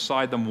 next one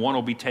beside them, one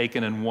will be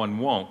taken and one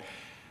won't,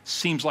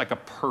 seems like a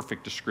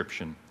perfect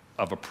description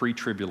of a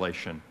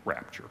pre-tribulation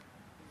rapture.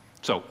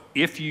 So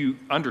if you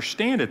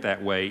understand it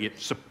that way, it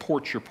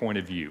supports your point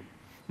of view.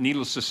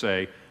 Needless to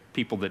say,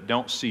 people that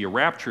don't see a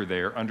rapture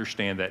there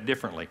understand that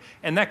differently.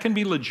 And that can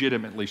be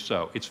legitimately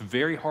so. It's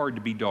very hard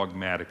to be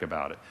dogmatic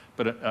about it,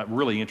 but a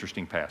really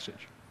interesting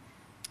passage.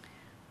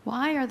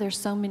 Why are there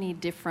so many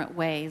different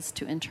ways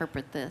to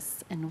interpret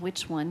this, and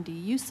which one do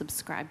you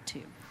subscribe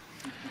to?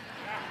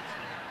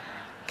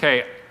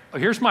 Okay,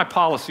 here's my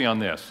policy on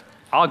this.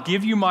 I'll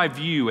give you my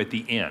view at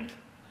the end,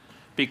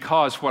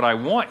 because what I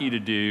want you to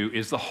do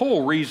is the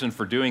whole reason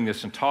for doing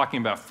this and talking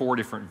about 4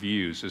 different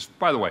views is,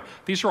 by the way,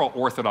 these are all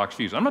orthodox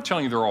views. I'm not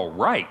telling you they're all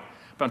right,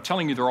 but I'm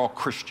telling you they're all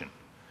Christian,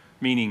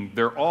 meaning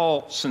they're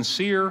all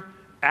sincere,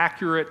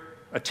 accurate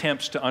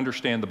attempts to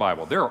understand the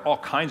Bible. There are all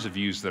kinds of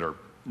views that are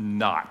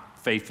not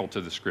faithful to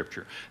the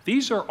Scripture.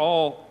 These are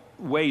all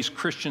ways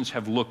Christians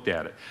have looked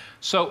at it.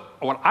 So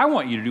what I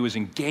want you to do is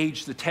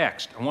engage the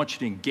text. I want you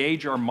to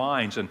engage our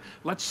minds, and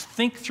let's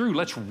think through,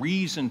 let's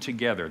reason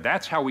together.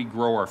 That's how we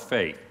grow our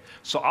faith.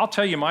 So I'll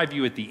tell you my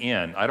view at the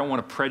end. I don't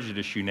want to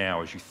prejudice you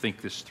now as you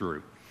think this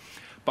through.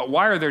 But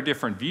why are there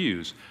different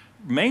views?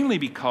 Mainly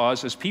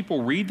because as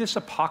people read this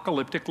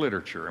apocalyptic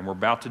literature, and we're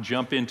about to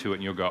jump into it,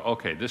 and you'll go,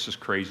 okay, this is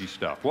crazy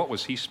stuff. What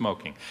was he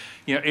smoking?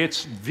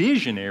 It's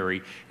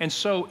visionary, and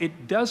so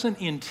it doesn't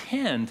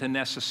intend to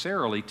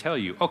necessarily tell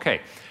you,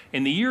 okay,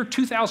 in the year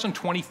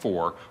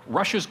 2024,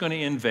 Russia's going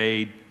to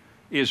invade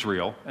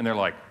Israel, and they're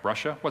like,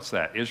 Russia? What's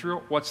that?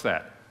 Israel? What's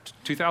that?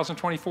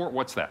 2024?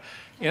 What's that?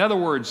 In other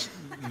words,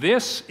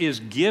 this is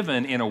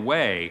given in a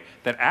way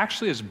that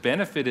actually has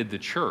benefited the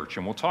church,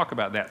 and we'll talk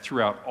about that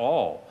throughout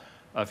all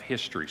of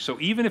history. So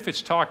even if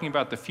it's talking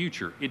about the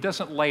future, it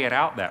doesn't lay it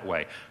out that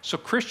way. So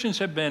Christians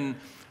have been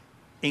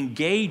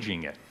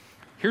engaging it.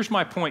 Here's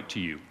my point to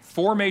you.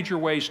 4 major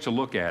ways to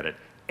look at it.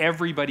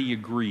 everybody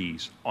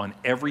agrees on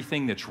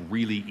everything that's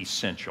really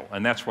essential.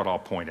 And that's what I'll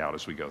point out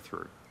as we go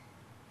through.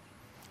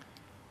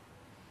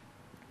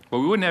 But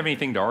we wouldn't have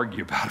anything to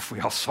argue about if we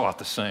all saw it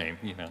the same,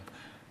 you know.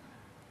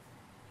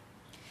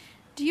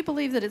 Do you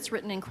believe that it's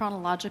written in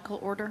chronological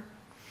order?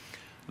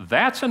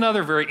 That's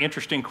another very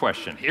interesting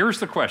question. Here's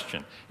the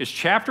question. Is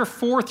chapter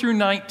 4 through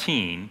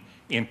 19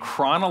 in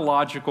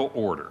chronological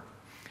order?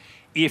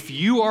 If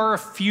you are a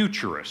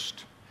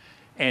futurist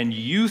and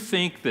you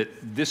think that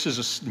this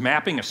is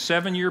mapping a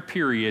 7-year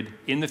period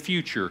in the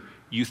future,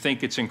 you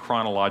think it's in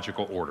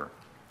chronological order.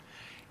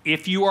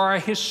 If you are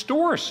a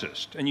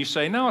historicist and you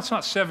say, no, it's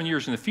not 7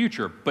 years in the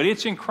future, but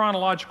it's in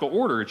chronological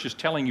order, it's just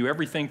telling you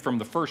everything from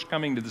the first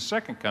coming to the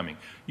second coming,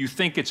 you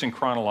think it's in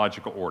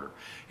chronological order.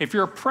 If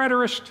you're a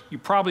preterist, you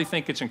probably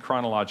think it's in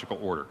chronological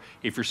order.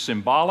 If you're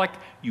symbolic,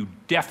 you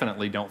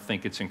definitely don't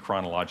think it's in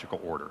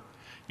chronological order.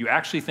 You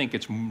actually think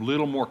it's a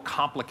little more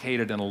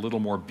complicated and a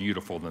little more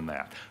beautiful than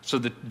that. So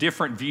the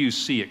different views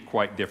see it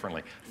quite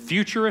differently.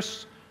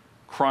 Futurists,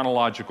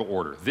 chronological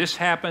order. This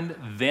happened,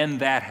 then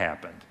that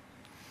happened.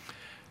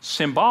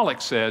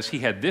 Symbolic says he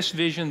had this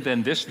vision,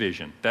 then this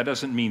vision. That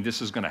doesn't mean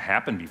this is going to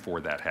happen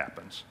before that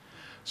happens.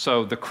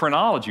 So the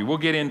chronology, we'll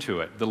get into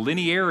it. The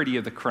linearity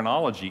of the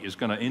chronology is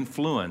going to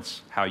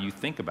influence how you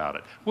think about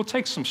it. We'll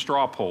take some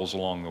straw polls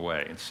along the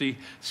way and see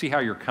how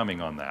you're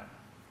coming on that.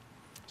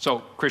 So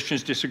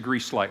Christians disagree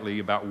slightly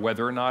about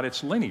whether or not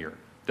it's linear.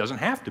 It doesn't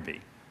have to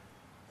be.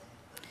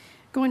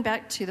 Going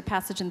back to the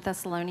passage in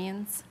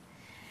Thessalonians,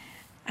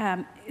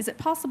 is it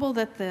possible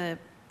that the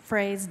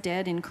phrase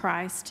dead in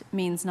Christ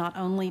means not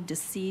only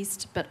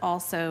deceased, but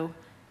also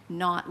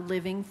not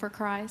living for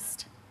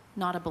Christ,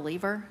 not a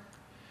believer?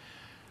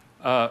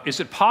 Is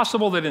it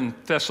possible that in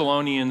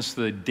Thessalonians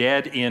the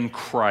dead in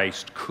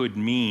Christ could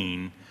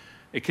mean,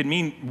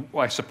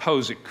 well, I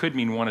suppose it could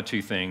mean one of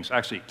two things.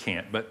 Actually, it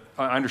can't, but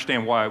I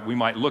understand why we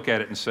might look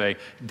at it and say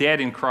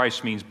dead in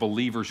Christ means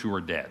believers who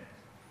are dead.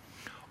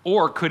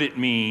 Or could it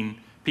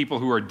mean people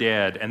who are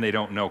dead and they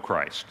don't know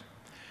Christ?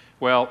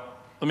 Well,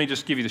 let me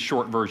just give you the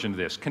short version of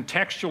this.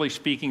 Contextually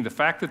speaking, the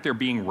fact that they're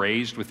being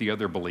raised with the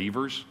other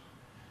believers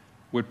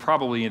would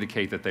probably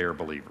indicate that they are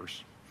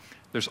believers.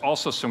 There's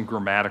also some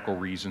grammatical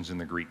reasons in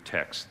the Greek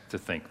text to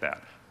think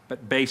that.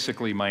 But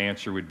basically, my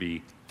answer would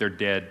be they're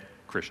dead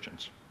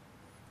Christians,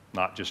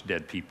 not just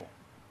dead people.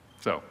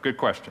 So, good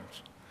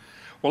questions.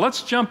 Well,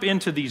 let's jump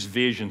into these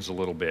visions a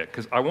little bit,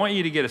 because I want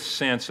you to get a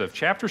sense of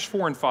chapters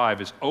 4 and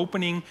 5 is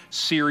opening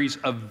series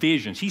of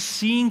visions. He's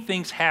seeing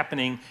things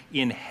happening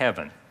in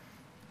heaven.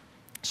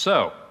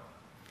 So,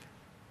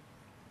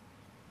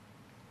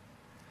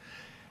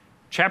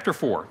 chapter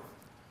 4,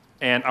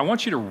 and I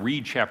want you to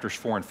read chapters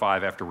 4 and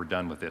 5 after we're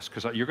done with this,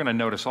 because you're going to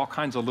notice all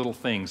kinds of little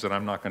things that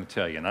I'm not going to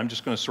tell you, and I'm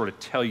just going to sort of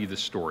tell you the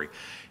story.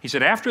 He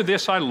said, after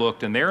this I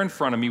looked, and there in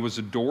front of me was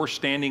a door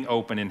standing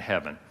open in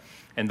heaven,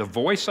 and the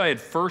voice I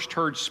had first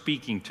heard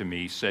speaking to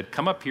me said,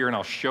 come up here and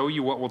I'll show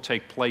you what will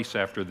take place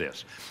after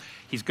this.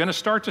 He's going to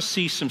start to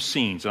see some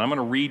scenes, and I'm going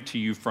to read to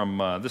you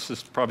from, this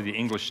is probably the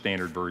English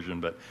Standard Version,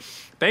 but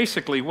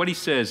basically what he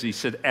says, he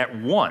said, at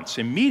once,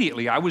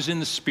 immediately, I was in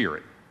the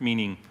Spirit,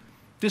 meaning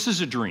this is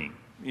a dream.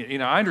 You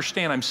know, I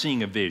understand I'm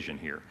seeing a vision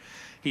here.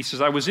 He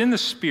says, I was in the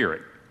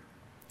Spirit,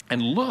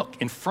 and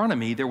look, in front of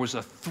me, there was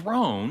a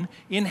throne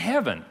in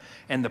heaven,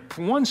 and the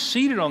one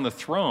seated on the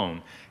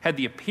throne had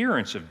the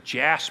appearance of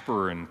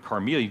jasper and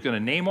carnelian. He's going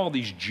to name all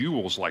these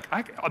jewels. Like,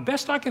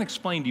 best I can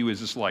explain to you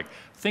is this, like,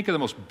 think of the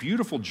most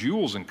beautiful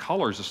jewels and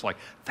colors. It's like,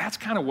 that's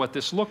kind of what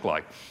this looked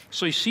like.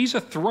 So he sees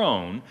a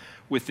throne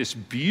with this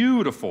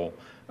beautiful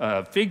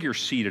figure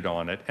seated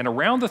on it, and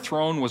around the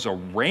throne was a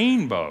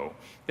rainbow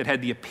that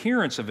had the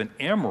appearance of an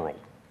emerald.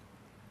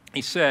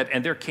 He said,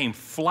 and there came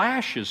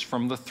flashes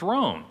from the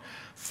throne,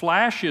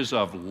 flashes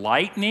of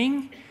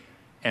lightning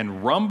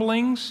and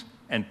rumblings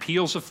and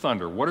peals of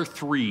thunder. What do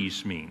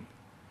threes mean?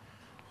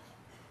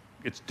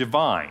 It's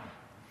divine.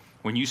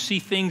 When you see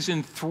things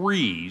in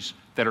threes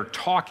that are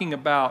talking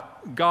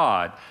about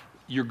God,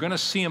 you're going to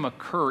see them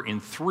occur in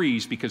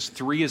threes because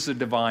 3 is the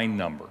divine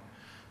number.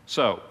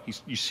 So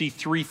you see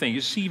 3 things.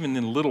 You see even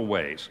in little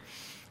ways.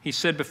 He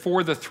said,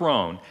 before the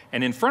throne,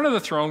 and in front of the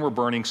throne were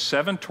burning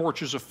 7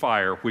 torches of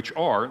fire, which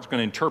are, it's going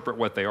to interpret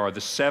what they are, the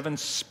 7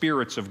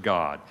 spirits of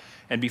God.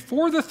 And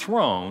before the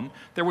throne,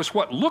 there was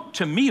what looked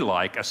to me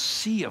like a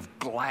sea of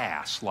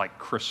glass, like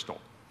crystal.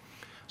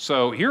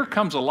 So here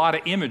comes a lot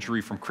of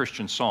imagery from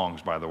Christian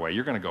songs, by the way.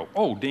 You're going to go,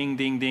 oh, ding,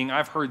 ding, ding.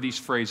 I've heard these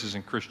phrases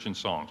in Christian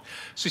songs.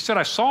 So he said,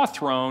 I saw a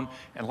throne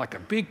and like a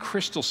big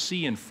crystal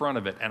sea in front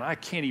of it, and I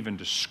can't even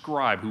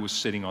describe who was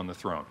sitting on the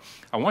throne.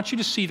 I want you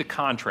to see the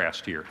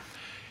contrast here.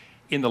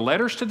 In the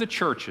letters to the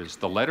churches,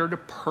 the letter to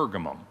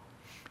Pergamum,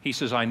 he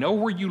says, I know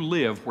where you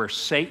live, where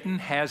Satan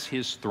has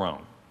his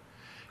throne.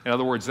 In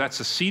other words, that's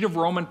the seat of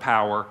Roman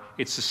power.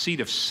 It's the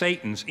seat of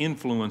Satan's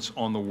influence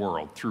on the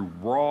world through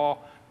raw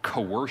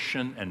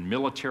coercion and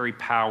military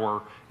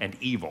power and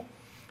evil.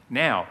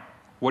 Now,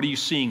 what are you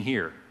seeing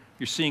here?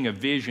 You're seeing a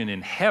vision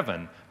in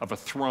heaven of a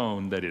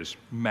throne that is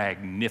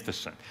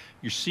magnificent.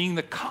 You're seeing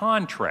the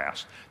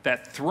contrast.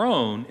 That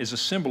throne is a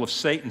symbol of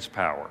Satan's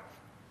power.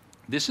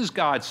 This is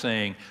God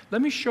saying,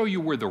 let me show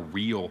you where the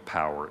real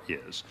power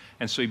is.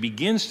 And so he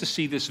begins to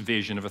see this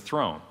vision of a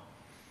throne.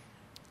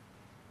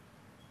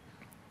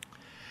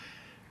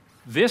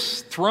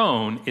 This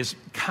throne is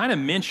kind of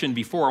mentioned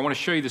before. I want to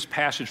show you this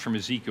passage from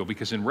Ezekiel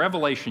because in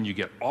Revelation you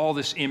get all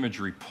this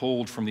imagery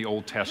pulled from the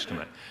Old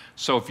Testament.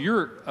 So if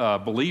you're a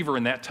believer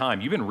in that time,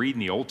 you've been reading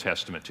the Old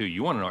Testament too.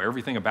 You want to know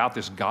everything about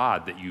this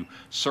God that you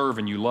serve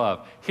and you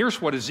love.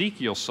 Here's what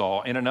Ezekiel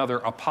saw in another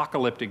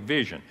apocalyptic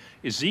vision.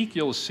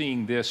 Ezekiel is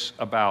seeing this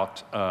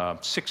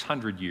about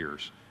 600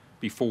 years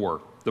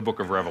before the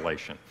book of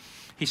Revelation.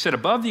 He said,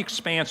 above the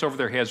expanse over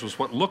their heads was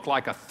what looked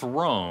like a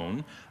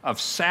throne of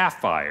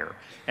sapphire,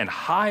 and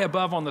high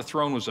above on the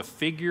throne was a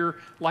figure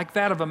like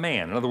that of a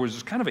man. In other words,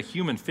 it's kind of a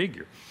human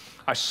figure.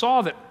 I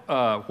saw that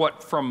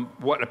from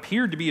what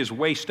appeared to be his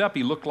waist up,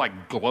 he looked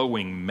like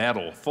glowing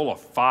metal, full of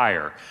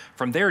fire.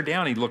 From there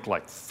down, he looked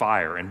like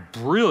fire, and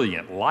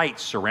brilliant light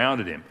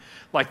surrounded him,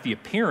 like the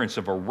appearance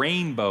of a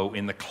rainbow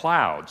in the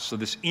clouds. So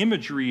this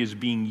imagery is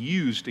being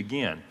used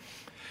again.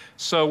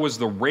 So was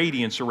the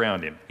radiance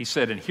around him. He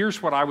said, and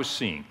here's what I was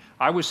seeing.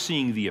 I was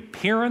seeing the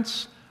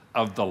appearance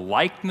of the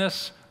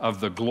likeness of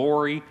the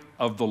glory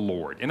of the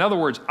Lord. In other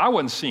words, I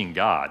wasn't seeing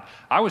God.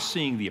 I was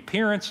seeing the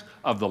appearance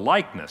of the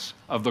likeness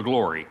of the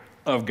glory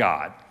of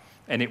God.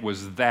 And it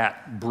was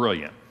that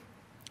brilliant.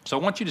 So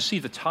I want you to see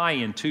the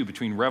tie-in, too,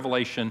 between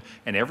Revelation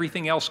and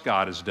everything else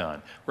God has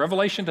done.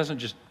 Revelation doesn't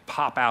just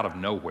pop out of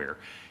nowhere.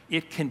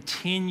 It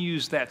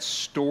continues that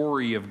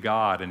story of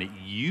God, and it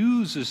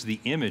uses the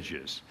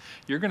images.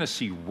 You're going to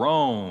see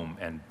Rome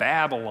and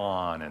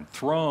Babylon and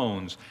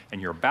thrones,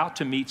 and you're about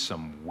to meet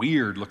some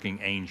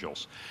weird-looking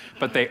angels.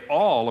 But they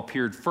all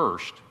appeared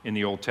first in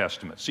the Old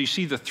Testament. So you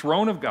see the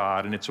throne of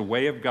God, and it's a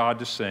way of God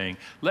to saying,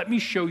 let me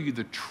show you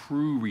the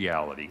true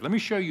reality. Let me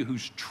show you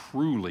who's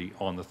truly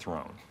on the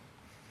throne.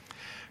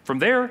 From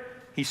there,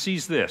 he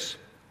sees this.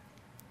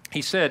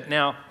 He said,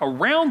 now,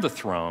 around the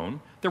throne,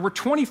 there were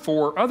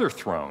 24 other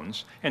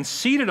thrones, and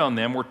seated on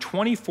them were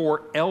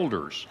 24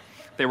 elders.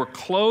 They were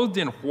clothed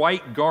in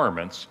white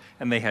garments,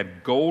 and they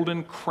had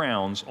golden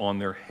crowns on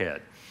their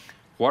head.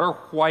 What are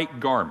white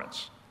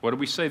garments? What do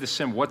we say the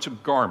symbol? What's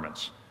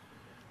garments?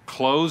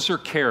 Clothes or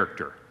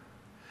character.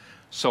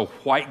 So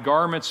white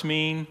garments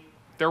mean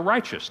they're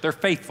righteous, they're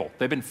faithful.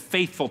 They've been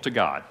faithful to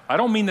God. I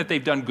don't mean that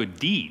they've done good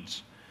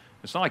deeds.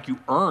 It's not like you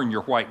earn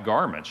your white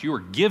garments. You are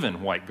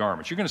given white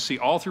garments. You're going to see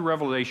all through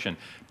Revelation,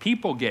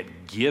 people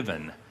get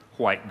given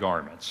white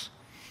garments.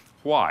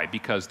 Why?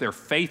 Because their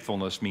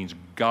faithfulness means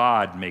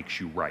God makes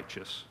you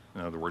righteous.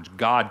 In other words,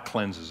 God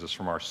cleanses us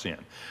from our sin.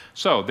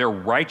 So they're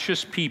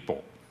righteous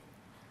people,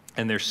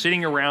 and they're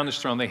sitting around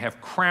this throne. They have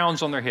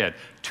crowns on their head.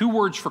 2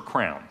 words for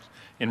crowns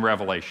in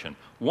Revelation.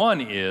 One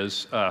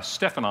is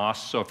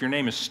Stephanos. So if your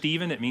name is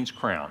Stephen, it means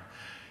crown.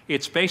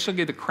 It's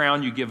basically the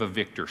crown you give a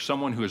victor,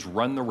 someone who has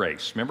run the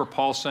race. Remember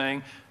Paul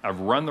saying, I've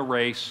run the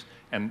race,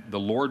 and the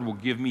Lord will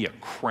give me a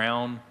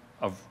crown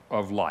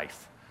of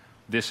life.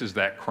 This is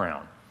that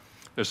crown.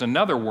 There's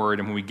another word,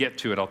 and when we get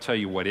to it, I'll tell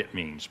you what it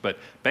means. But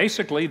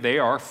basically, they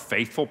are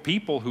faithful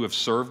people who have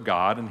served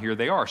God, and here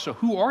they are. So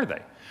who are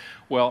they?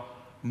 Well,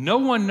 no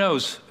one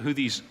knows who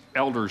these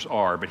elders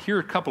are, but here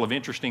are a couple of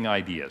interesting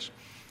ideas.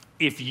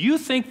 If you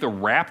think the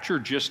rapture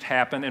just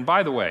happened, and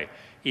by the way,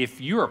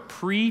 if you're a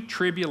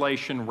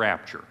pre-tribulation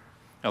rapture,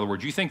 in other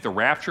words, you think the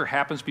rapture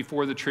happens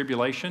before the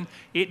tribulation,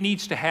 it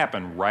needs to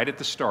happen right at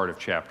the start of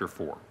chapter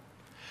 4.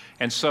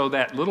 And so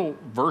that little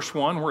verse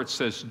 1 where it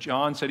says,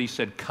 John said, he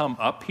said, come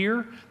up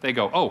here, they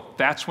go, oh,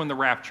 that's when the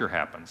rapture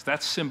happens.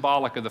 That's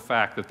symbolic of the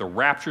fact that the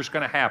rapture is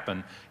going to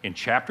happen in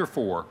chapter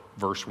 4,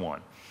 verse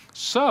 1.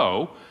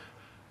 So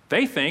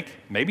they think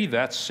maybe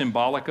that's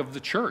symbolic of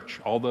the church,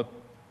 all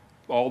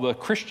the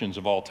Christians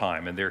of all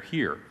time, and they're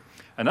here.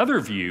 Another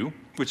view,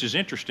 which is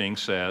interesting,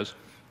 says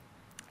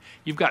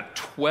you've got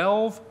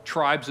 12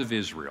 tribes of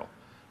Israel.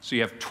 So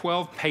you have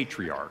 12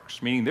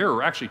 patriarchs, meaning there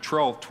are actually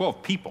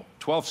 12 people.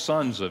 12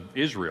 sons of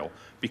Israel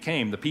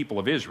became the people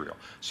of Israel.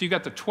 So you've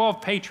got the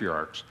 12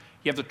 patriarchs.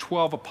 You have the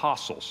 12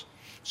 apostles.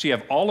 So you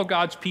have all of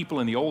God's people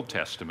in the Old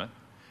Testament,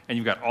 and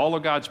you've got all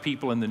of God's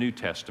people in the New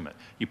Testament.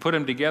 You put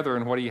them together,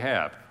 and what do you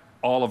have?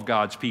 All of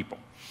God's people.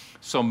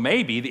 So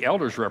maybe the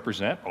elders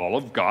represent all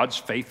of God's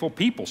faithful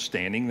people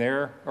standing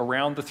there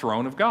around the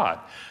throne of God.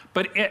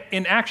 But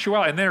in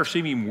actuality, and there are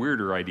some even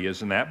weirder ideas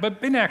than that,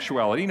 but in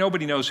actuality,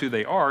 nobody knows who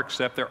they are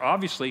except they're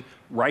obviously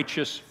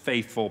righteous,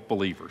 faithful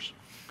believers.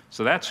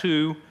 So that's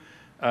who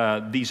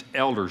these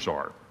elders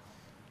are.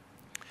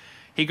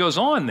 He goes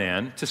on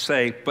then to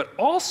say, but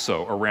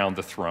also around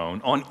the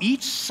throne, on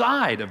each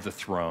side of the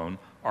throne,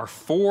 are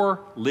 4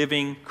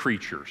 living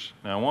creatures.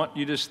 Now I want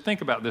you to just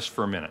think about this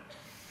for a minute.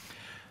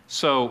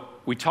 So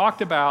we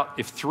talked about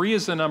if 3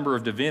 is the number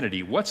of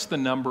divinity, what's the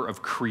number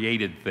of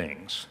created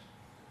things?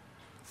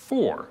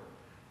 4,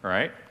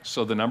 right?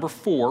 So the number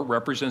 4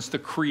 represents the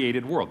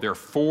created world. There are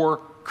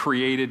 4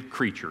 created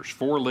creatures,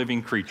 4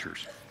 living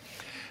creatures.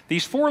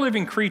 These four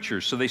living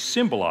creatures, so they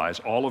symbolize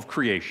all of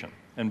creation.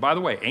 And by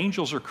the way,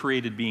 angels are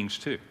created beings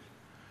too.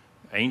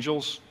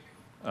 Angels,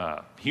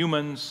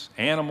 humans,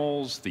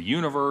 animals, the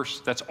universe,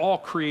 that's all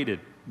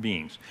created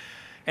beings.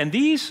 And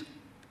these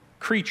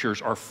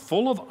creatures are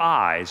full of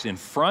eyes in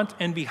front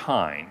and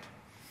behind.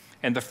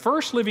 And the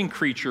first living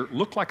creature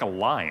looked like a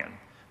lion.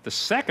 The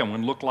second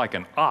one looked like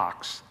an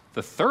ox.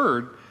 The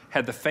third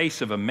had the face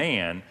of a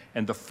man.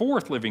 And the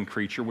fourth living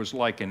creature was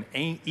like an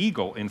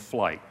eagle in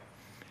flight.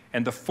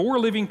 And the four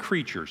living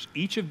creatures,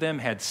 each of them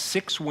had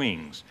 6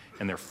 wings,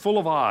 and they're full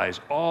of eyes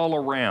all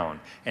around.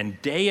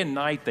 And day and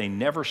night they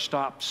never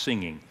stop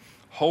singing,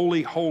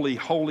 "Holy, holy,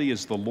 holy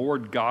is the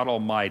Lord God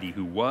Almighty,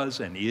 who was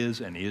and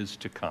is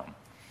to come."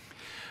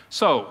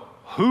 So,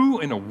 who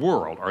in the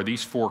world are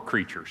these 4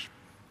 creatures?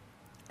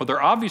 Well, they're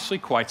obviously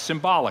quite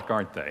symbolic,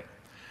 aren't they?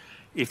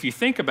 If you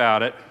think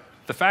about it,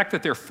 the fact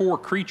that they're 4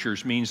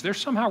 creatures means they're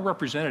somehow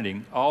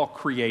representing all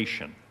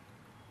creation.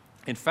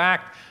 In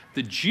fact,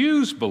 the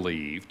Jews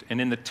believed,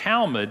 and in the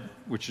Talmud,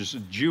 which is a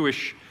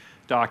Jewish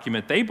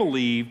document, they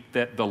believed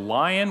that the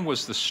lion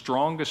was the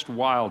strongest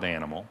wild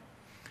animal,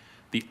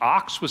 the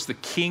ox was the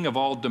king of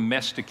all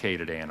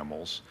domesticated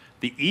animals,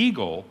 the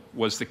eagle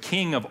was the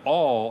king of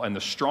all and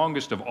the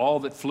strongest of all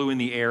that flew in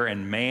the air,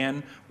 and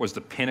man was the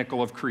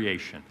pinnacle of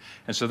creation.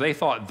 And so they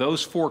thought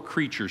those 4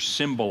 creatures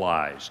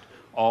symbolized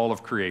all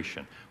of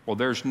creation. Well,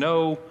 there's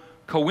no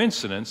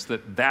coincidence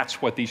that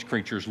that's what these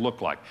creatures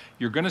look like.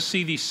 You're going to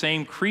see these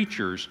same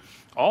creatures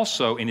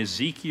also in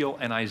Ezekiel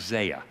and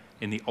Isaiah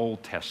in the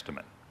Old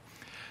Testament.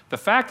 The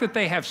fact that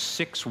they have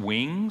 6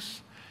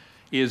 wings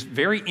is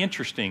very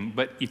interesting,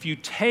 but if you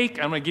take,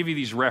 I'm going to give you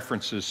these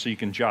references so you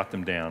can jot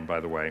them down, by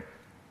the way.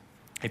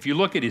 If you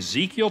look at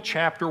Ezekiel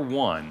chapter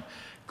 1,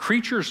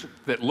 creatures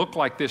that look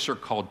like this are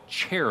called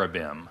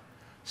cherubim.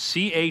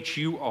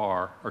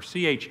 C-H-U-R, or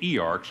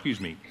C-H-E-R, excuse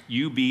me,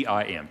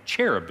 U-B-I-M,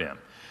 cherubim.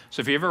 So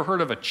if you ever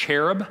heard of a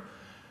cherub,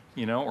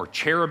 or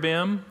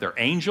cherubim, they're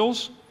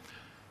angels.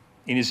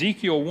 In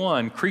Ezekiel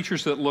 1,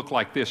 creatures that look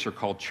like this are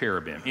called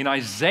cherubim. In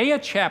Isaiah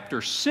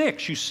chapter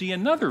 6, you see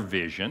another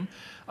vision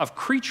of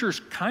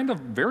creatures kind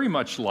of very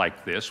much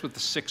like this with the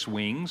 6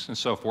 wings and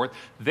so forth.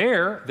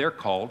 They're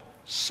called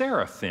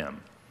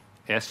seraphim,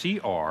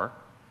 S-E-R-A-P-H-I-M.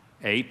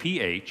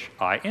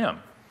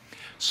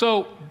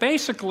 So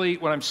basically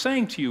what I'm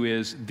saying to you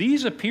is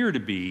these appear to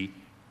be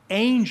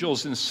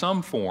angels in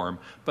some form,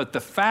 but the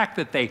fact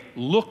that they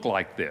look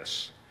like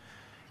this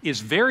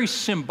is very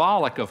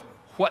symbolic of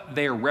what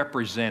they're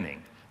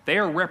representing. They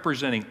are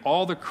representing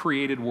all the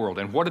created world.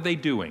 And what are they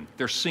doing?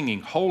 They're singing,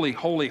 "Holy,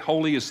 holy,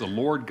 holy is the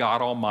Lord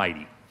God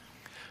Almighty."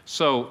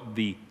 So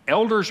the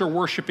elders are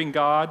worshiping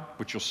God,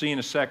 which you'll see in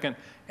a second,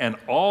 and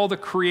all the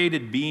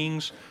created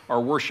beings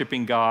are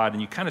worshiping God,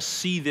 and you kind of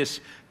see this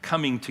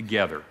coming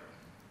together.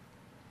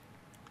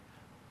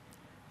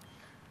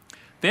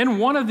 Then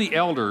one of the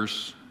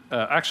elders,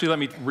 actually let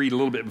me read a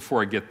little bit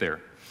before I get there.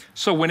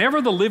 So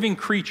whenever the living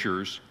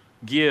creatures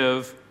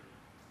give,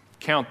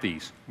 count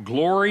these,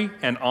 glory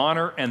and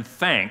honor and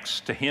thanks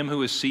to him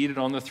who is seated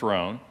on the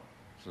throne,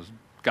 this is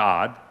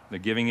God, they're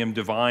giving him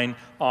divine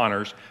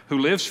honors, who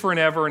lives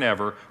forever and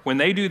ever. When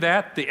they do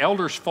that, the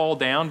elders fall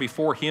down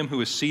before him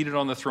who is seated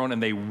on the throne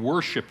and they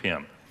worship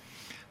him.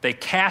 They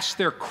cast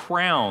their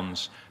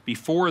crowns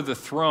before the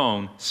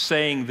throne,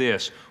 saying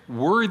this,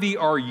 "Worthy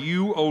are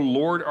you, O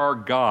Lord our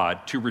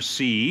God, to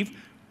receive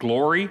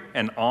glory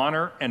and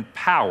honor and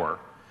power."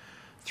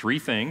 3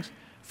 things.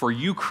 For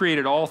you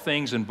created all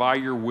things, and by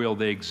your will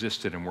they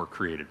existed and were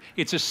created.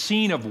 It's a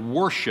scene of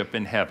worship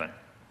in heaven.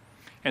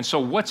 And so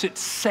what's it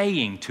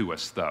saying to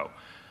us, though?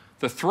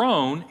 The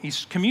throne,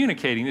 he's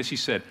communicating this. He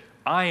said,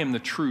 "I am the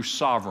true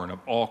sovereign of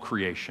all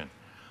creation.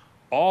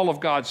 All of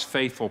God's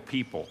faithful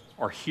people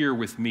are here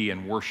with me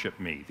and worship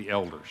me," the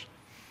elders.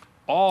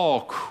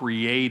 All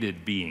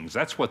created beings,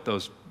 that's what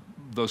those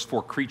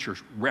 4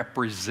 creatures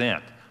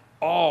represent.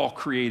 All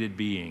created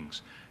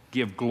beings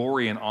give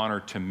glory and honor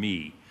to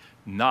me,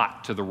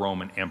 not to the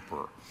Roman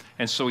emperor.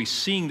 And so he's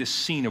seeing this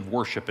scene of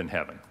worship in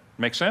heaven.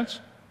 Make sense?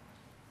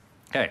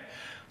 Okay,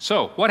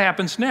 so what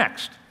happens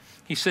next?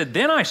 He said,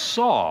 "Then I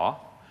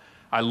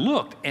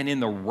looked, and in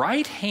the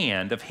right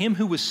hand of him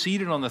who was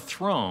seated on the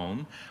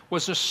throne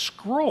was a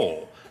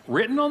scroll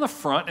written on the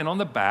front and on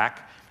the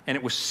back, and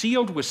it was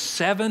sealed with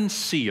 7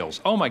 seals.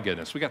 Oh my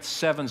goodness, we got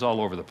 7s all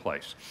over the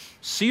place.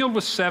 Sealed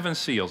with 7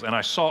 seals. And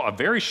I saw a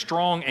very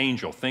strong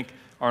angel, think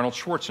Arnold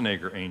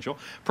Schwarzenegger angel,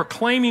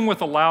 proclaiming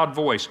with a loud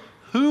voice,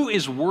 "Who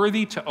is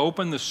worthy to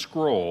open the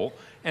scroll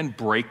and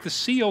break the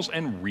seals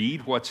and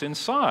read what's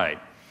inside?"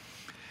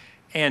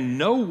 And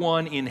no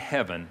one in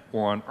heaven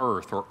or on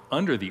earth or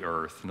under the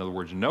earth, in other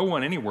words, no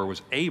one anywhere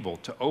was able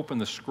to open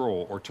the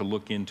scroll or to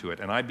look into it.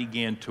 And I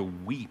began to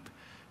weep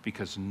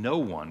because no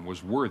one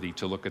was worthy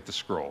to look at the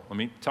scroll. Let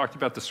me talk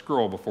about the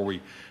scroll before we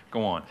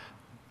go on.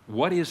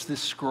 What is this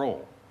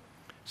scroll?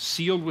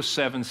 Sealed with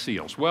 7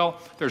 seals. Well,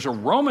 there's a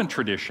Roman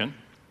tradition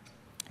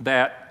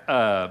that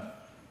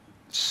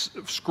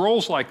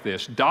scrolls like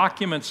this,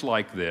 documents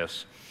like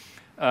this,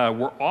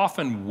 were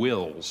often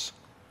wills.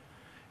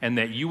 and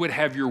that you would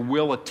have your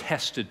will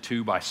attested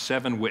to by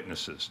 7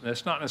 witnesses.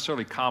 That's not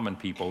necessarily common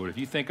people, but if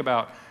you think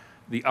about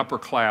the upper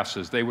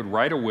classes, they would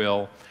write a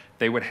will,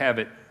 they would have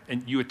it,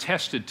 and you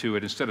attested to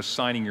it. Instead of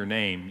signing your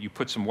name, you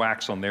put some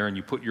wax on there and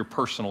you put your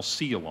personal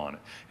seal on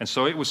it. And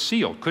so it was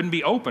sealed, couldn't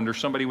be opened or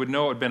somebody would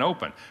know it had been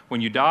opened.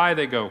 When you die,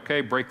 they go,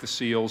 okay, break the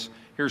seals,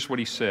 here's what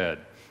he said.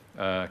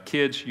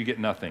 Kids, you get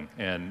nothing,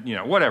 and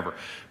whatever.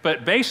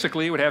 But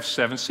basically, it would have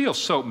 7 seals.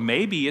 So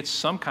maybe it's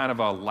some kind of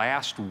a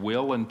last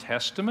will and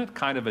testament,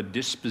 kind of a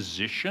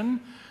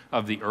disposition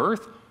of the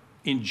earth.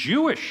 In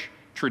Jewish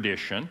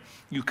tradition,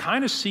 you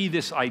kind of see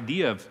this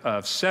idea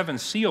of 7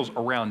 seals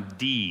around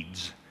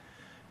deeds.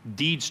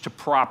 Deeds to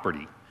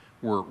property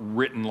were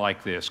written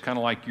like this, kind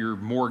of like your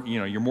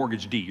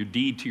mortgage deed, your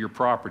deed to your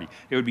property.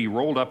 It would be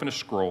rolled up in a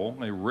scroll,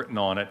 they were written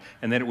on it,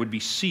 and then it would be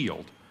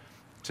sealed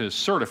to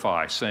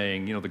certify,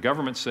 saying, the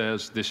government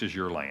says this is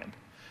your land.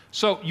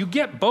 So you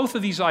get both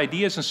of these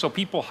ideas, and so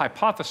people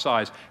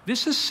hypothesize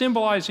this is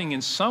symbolizing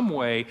in some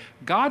way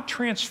God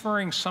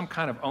transferring some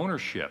kind of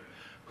ownership.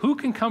 Who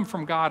can come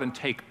from God and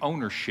take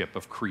ownership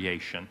of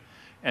creation?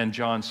 And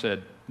John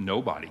said,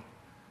 nobody.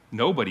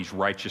 Nobody's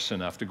righteous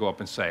enough to go up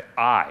and say,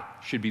 I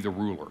should be the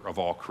ruler of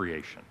all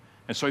creation.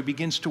 And so he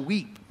begins to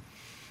weep.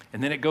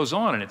 And then it goes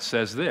on and it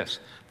says this.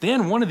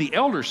 Then one of the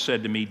elders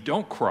said to me,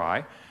 don't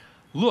cry.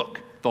 Look,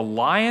 the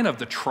Lion of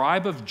the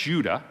tribe of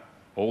Judah,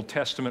 Old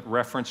Testament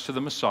reference to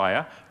the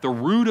Messiah, the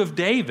root of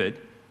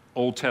David,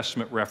 Old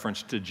Testament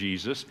reference to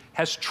Jesus,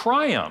 has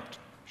triumphed.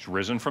 He's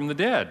risen from the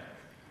dead.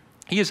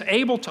 He is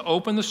able to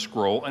open the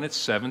scroll and its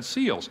 7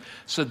 seals.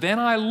 So then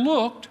I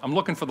looked, I'm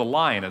looking for the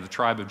Lion of the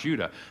tribe of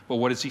Judah. Well,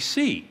 what does he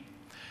see?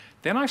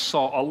 Then I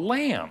saw a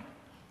lamb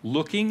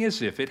looking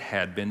as if it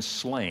had been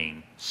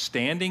slain,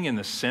 standing in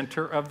the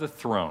center of the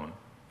throne,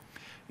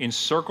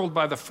 encircled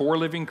by the 4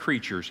 living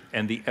creatures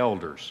and the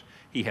elders.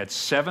 He had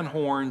 7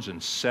 horns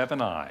and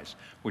 7 eyes,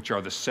 which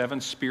are the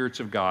 7 spirits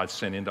of God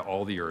sent into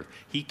all the earth.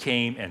 He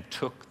came and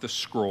took the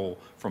scroll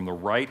from the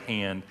right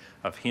hand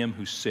of him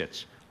who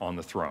sits on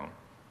the throne.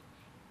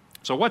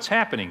 So what's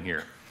happening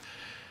here?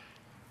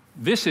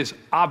 This is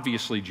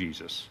obviously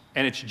Jesus,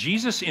 and it's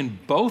Jesus in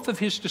both of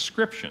his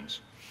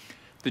descriptions.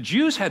 The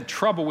Jews had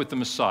trouble with the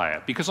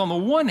Messiah because on the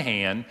one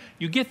hand,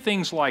 you get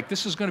things like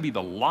this is going to be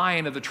the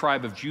Lion of the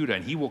tribe of Judah,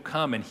 and he will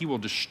come and he will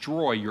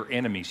destroy your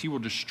enemies. He will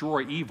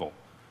destroy evil.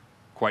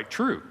 Quite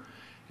true.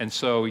 And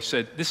so he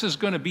said, this is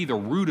going to be the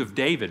root of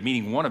David,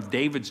 meaning one of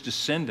David's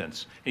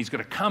descendants. And he's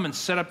going to come and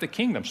set up the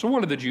kingdom. So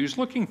what are the Jews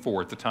looking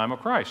for at the time of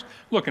Christ?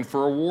 Looking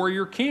for a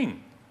warrior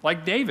king,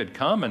 like David.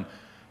 Come and,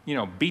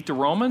 beat the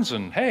Romans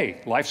and,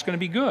 hey, life's going to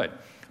be good.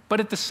 But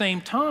at the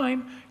same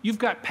time, you've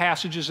got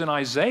passages in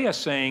Isaiah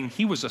saying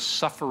he was a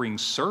suffering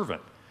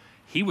servant.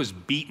 He was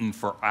beaten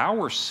for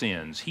our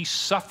sins. He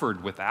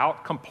suffered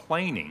without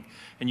complaining.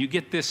 And you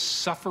get this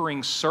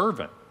suffering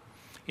servant.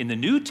 In the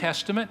New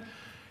Testament,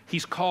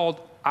 he's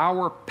called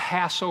our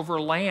Passover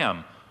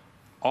lamb.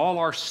 All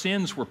our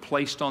sins were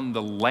placed on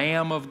the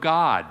Lamb of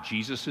God.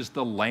 Jesus is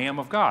the Lamb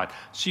of God.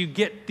 So you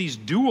get these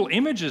dual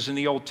images in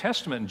the Old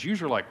Testament, and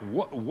Jews are like,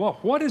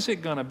 what is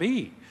it going to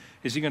be?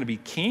 Is he going to be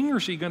king, or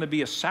is he going to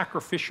be a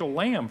sacrificial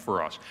lamb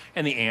for us?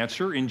 And the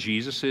answer in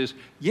Jesus is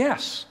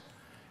yes.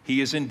 He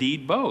is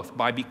indeed both.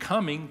 By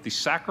becoming the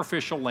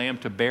sacrificial lamb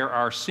to bear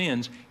our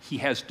sins, he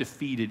has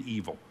defeated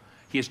evil.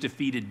 He has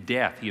defeated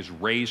death. He is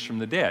raised from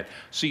the dead.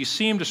 So you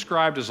see him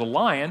described as a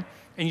lion,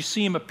 and you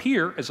see him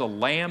appear as a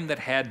lamb that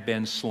had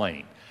been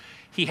slain.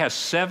 He has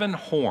 7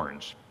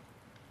 horns.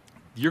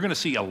 You're going to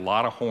see a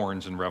lot of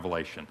horns in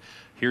Revelation.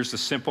 Here's the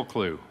simple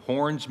clue.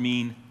 Horns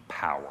mean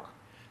power.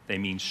 They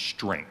mean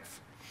strength.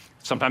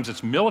 Sometimes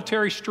it's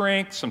military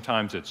strength,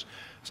 sometimes it's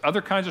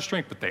other kinds of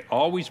strength, but they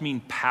always mean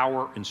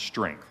power and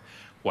strength.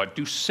 What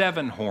do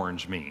 7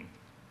 horns mean?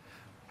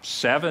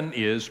 7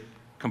 is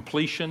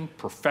completion,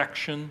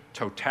 perfection,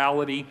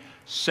 totality.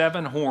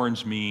 7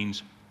 horns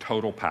means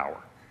total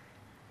power.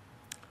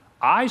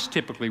 Eyes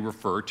typically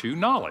refer to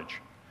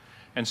knowledge.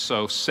 And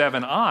so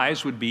 7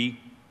 eyes would be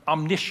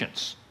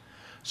omniscience.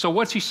 So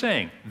what's he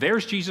saying?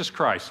 There's Jesus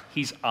Christ.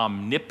 He's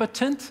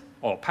omnipotent,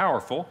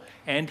 all-powerful,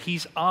 and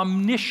he's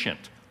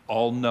omniscient,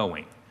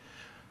 all-knowing.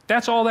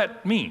 That's all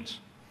that means.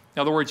 In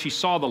other words, he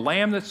saw the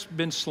lamb that's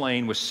been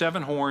slain with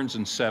 7 horns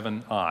and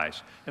 7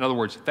 eyes. In other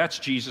words, that's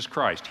Jesus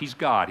Christ. He's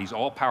God. He's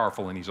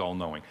all-powerful and he's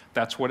all-knowing.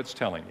 That's what it's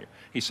telling you.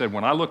 He said,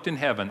 when I looked in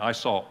heaven, I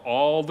saw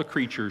all the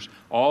creatures,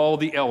 all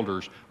the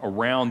elders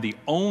around the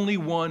only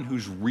one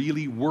who's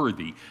really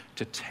worthy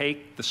to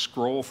take the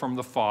scroll from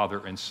the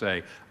Father and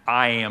say,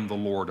 I am the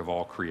Lord of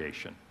all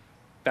creation.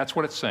 That's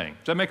what it's saying.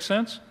 Does that make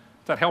sense?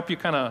 Does that help you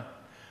kind of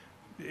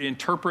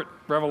interpret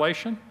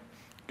Revelation?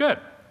 Good.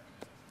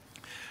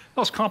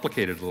 Let's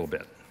complicate it a little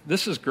bit.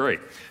 This is great.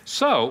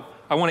 So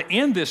I want to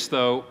end this,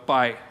 though,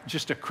 by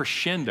just a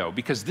crescendo,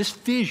 because this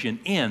vision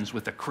ends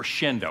with a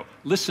crescendo.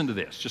 Listen to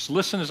this. Just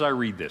listen as I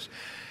read this.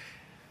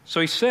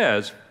 So he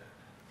says,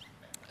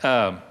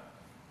 and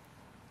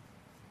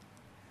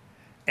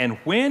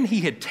when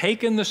he had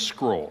taken the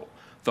scroll,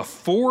 The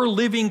 4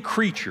 living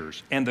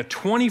creatures and the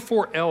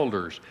 24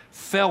 elders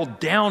fell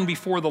down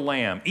before the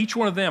Lamb, each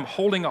one of them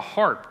holding a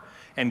harp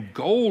and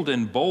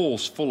golden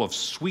bowls full of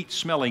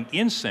sweet-smelling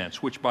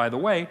incense, which, by the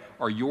way,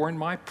 are your and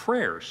my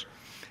prayers.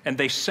 And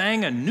they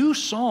sang a new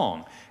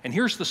song. And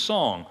here's the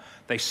song.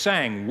 They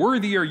sang,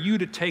 "Worthy are you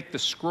to take the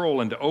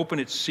scroll and to open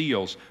its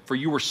seals, for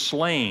you were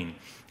slain,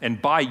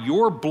 and by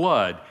your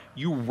blood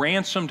you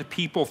ransomed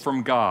people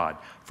from God,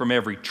 from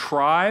every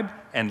tribe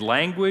and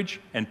language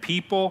and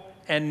people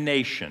and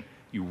nation.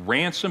 You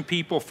ransomed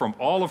people from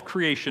all of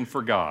creation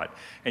for God,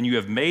 and you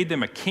have made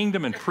them a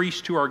kingdom and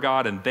priests to our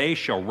God, and they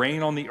shall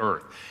reign on the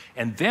earth."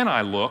 And then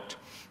I looked,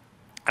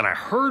 and I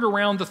heard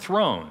around the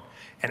throne,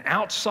 and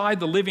outside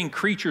the living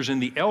creatures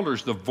and the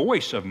elders, the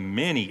voice of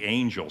many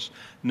angels,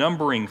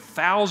 numbering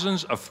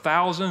thousands of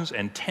thousands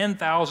and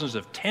 10,000s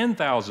of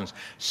 10,000s,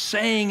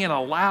 saying in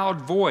a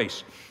loud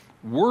voice,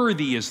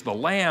 "Worthy is the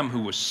Lamb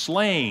who was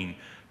slain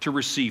to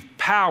receive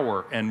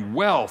power and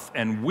wealth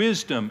and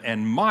wisdom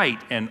and might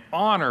and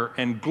honor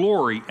and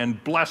glory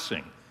and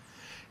blessing."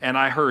 And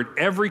I heard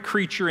every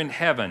creature in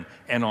heaven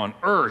and on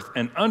earth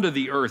and under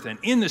the earth and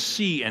in the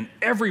sea and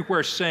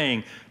everywhere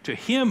saying, "To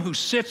him who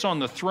sits on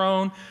the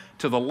throne,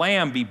 to the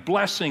Lamb be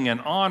blessing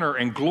and honor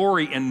and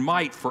glory and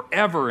might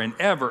forever and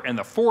ever." And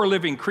the 4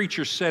 living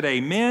creatures said,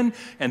 "Amen,"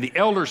 and the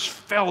elders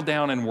fell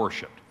down and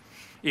worshiped.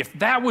 If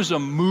that was a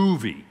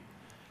movie,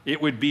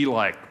 it would be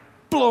like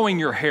blowing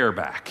your hair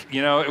back.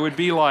 You know, it would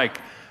be like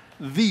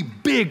the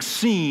big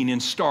scene in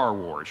Star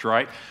Wars,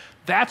 right?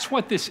 That's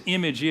what this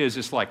image is.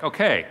 It's like,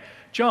 okay,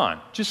 John,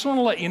 just want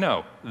to let you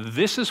know,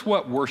 this is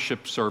what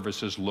worship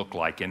services look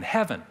like in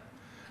heaven,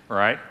 all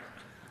right?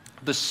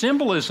 The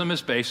symbolism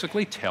is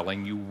basically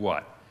telling you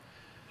what?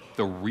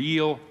 The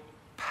real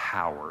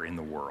power in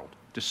the world,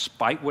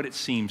 despite what it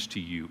seems to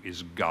you,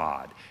 is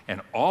God.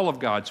 And all of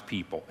God's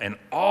people and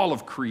all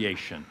of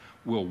creation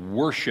will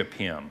worship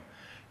him.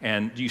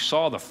 And you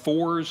saw the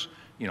 4s,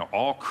 you know,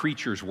 all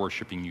creatures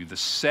worshiping you. The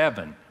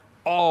 7,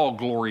 all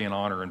glory and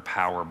honor and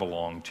power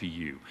belong to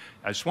you.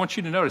 I just want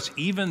you to notice,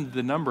 even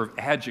the number of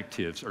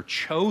adjectives are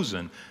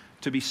chosen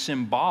to be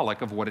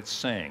symbolic of what it's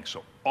saying.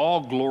 So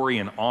all glory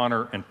and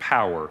honor and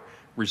power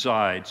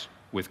resides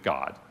with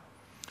God.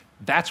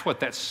 That's what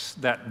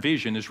that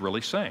vision is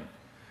really saying,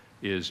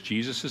 is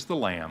Jesus is the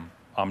Lamb,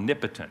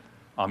 omnipotent,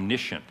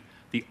 omniscient,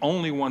 the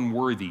only one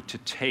worthy to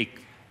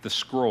take the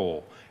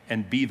scroll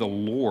and be the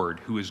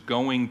Lord who is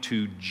going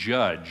to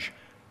judge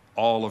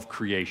all of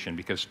creation.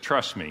 Because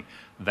trust me,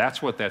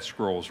 that's what that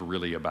scroll is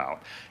really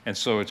about. And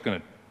so it's going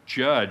to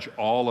judge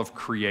all of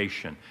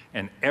creation,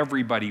 and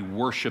everybody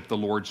worship the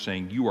Lord,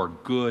 saying, "You are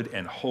good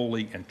and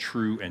holy and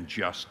true and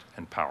just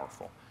and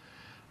powerful."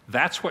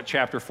 That's what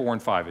chapter 4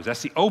 and 5 is.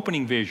 That's the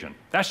opening vision.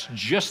 That's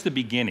just the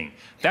beginning.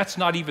 That's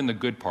not even the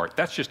good part.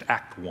 That's just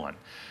act 1.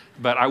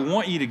 But I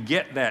want you to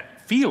get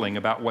that feeling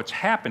about what's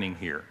happening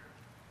here.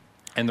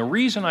 And the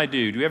reason I do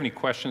you have any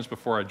questions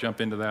before I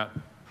jump into that?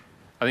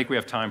 I think we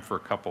have time for a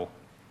couple.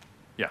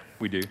 Yeah,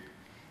 we do.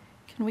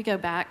 Can we go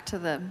back to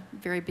the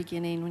very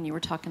beginning when you were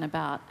talking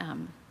about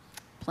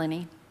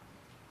plenty?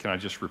 Can I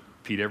just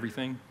repeat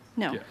everything?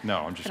 No. Yeah, no,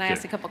 I'm just kidding. Can I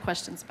ask a couple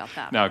questions about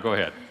that? No, go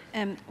ahead.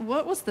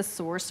 What was the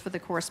source for the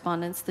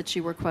correspondence that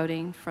you were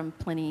quoting from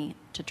Pliny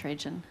to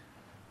Trajan?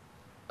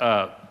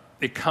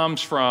 It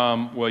comes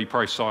from, well, you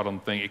probably saw it on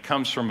the thing. It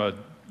comes from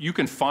you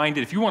can find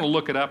it. If you want to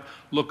look it up,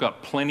 look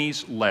up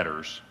Pliny's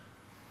letters.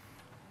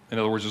 In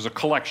other words, there's a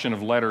collection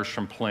of letters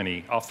from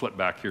Pliny. I'll flip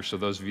back here so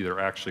those of you that are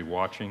actually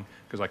watching,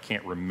 because I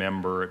can't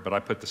remember it, but I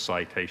put the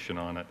citation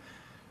on it.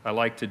 I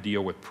like to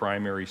deal with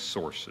primary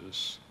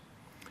sources.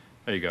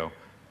 There you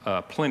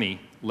go. Pliny,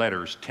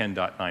 letters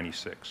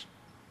 10.96.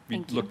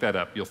 Thank you. Look that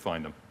up, you'll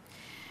find them.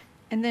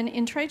 And then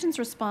in Trajan's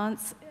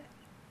response,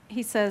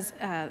 he says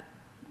that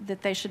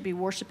they should be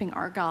worshiping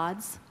our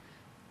gods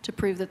to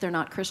prove that they're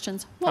not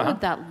Christians. What would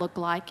that look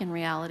like in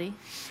reality?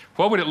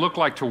 What would it look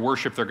like to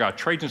worship their God?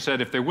 Trajan said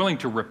if they're willing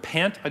to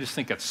repent, I just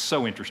think that's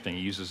so interesting.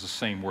 He uses the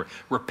same word,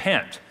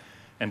 repent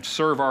and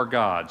serve our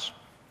gods,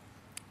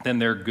 then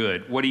they're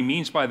good. What he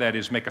means by that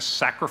is make a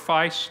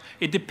sacrifice.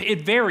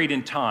 It varied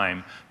in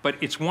time, but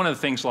it's one of the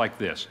things like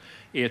this.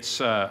 It's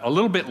a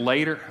little bit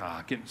later.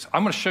 I'm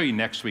going to show you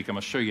next week. I'm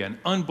going to show you an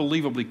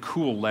unbelievably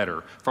cool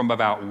letter from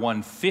about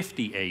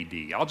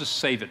 150 AD. I'll just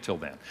save it till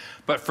then.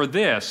 But for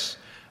this,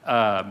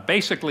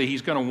 basically,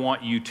 he's going to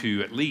want you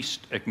to at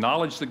least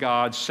acknowledge the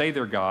gods, say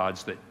they're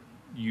gods, that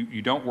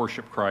you don't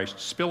worship Christ,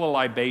 spill a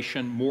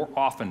libation, more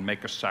often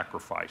make a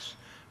sacrifice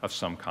of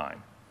some kind.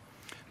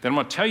 Then I'm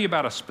going to tell you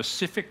about a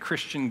specific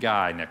Christian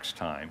guy next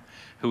time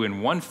who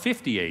in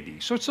 150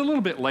 AD, so it's a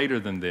little bit later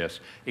than this,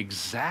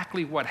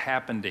 exactly what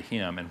happened to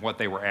him and what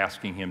they were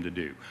asking him to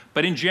do.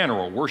 But in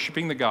general,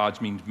 worshiping the gods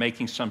means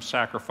making some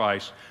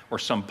sacrifice or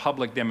some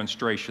public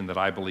demonstration that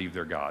I believe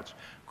they're gods.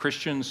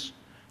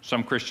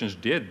 Some Christians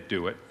did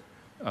do it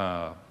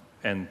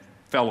and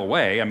fell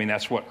away. I mean,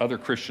 that's what other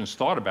Christians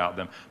thought about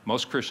them.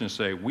 Most Christians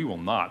say, we will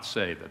not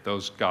say that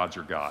those gods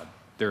are God.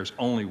 There's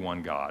only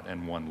one God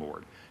and one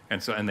Lord.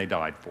 And they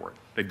died for it.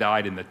 They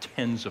died in the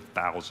tens of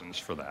thousands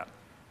for that.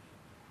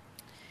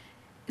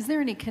 Is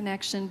there any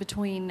connection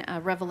between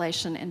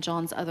Revelation and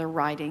John's other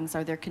writings?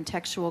 Are there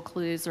contextual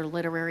clues or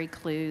literary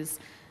clues?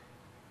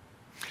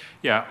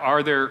 Yeah,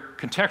 are there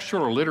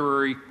contextual or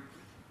literary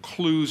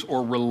clues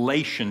or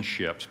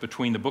relationships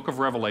between the book of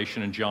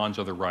Revelation and John's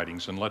other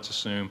writings? And let's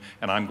assume,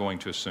 and I'm going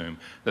to assume,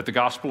 that the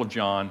Gospel of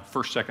John,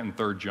 1st, 2nd, and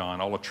 3rd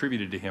John, all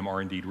attributed to him,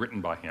 are indeed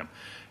written by him.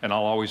 And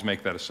I'll always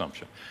make that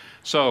assumption.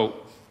 So,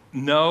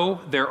 no,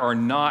 there are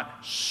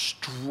not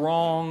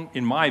strong,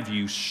 in my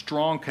view,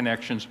 strong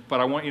connections,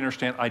 but I want you to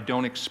understand I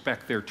don't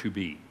expect there to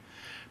be.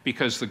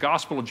 Because the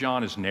Gospel of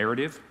John is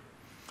narrative.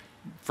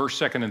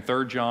 1st, 2nd, and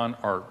 3rd John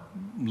are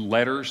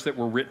letters that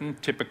were written,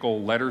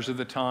 typical letters of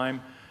the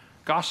time.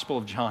 Gospel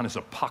of John is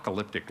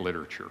apocalyptic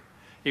literature.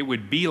 It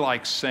would be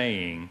like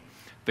saying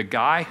the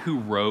guy who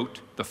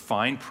wrote the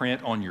fine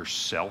print on your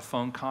cell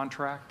phone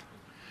contract,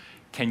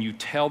 can you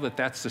tell that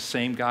that's the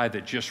same guy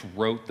that just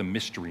wrote the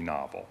mystery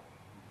novel?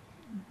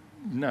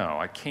 No,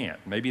 I can't.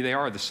 Maybe they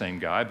are the same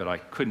guy, but I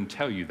couldn't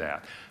tell you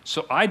that.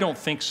 So I don't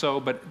think so,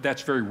 but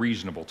that's very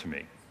reasonable to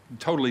me.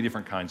 Totally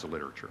different kinds of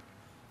literature.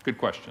 Good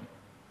question.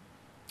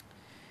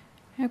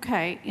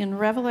 Okay, in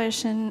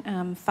Revelation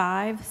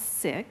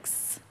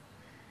 5:6,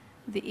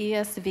 the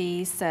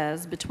ESV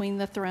says, between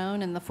the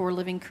throne and the four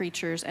living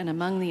creatures and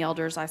among the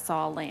elders I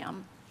saw a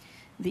lamb.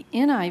 The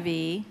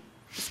NIV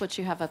is what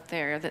you have up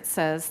there that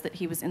says that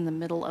he was in the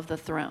middle of the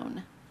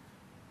throne.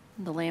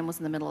 The lamb was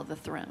in the middle of the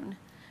throne.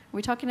 Are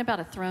we talking about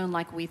a throne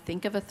like we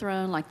think of a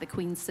throne, like the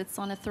queen sits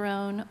on a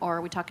throne, or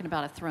are we talking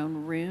about a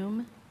throne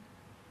room?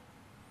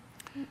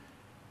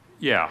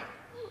 Yeah,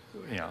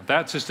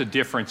 that's just a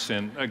difference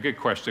in, a good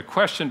question. The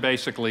question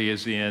basically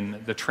is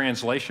in the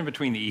translation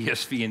between the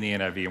ESV and the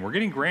NIV, and we're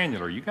getting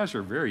granular. You guys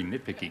are very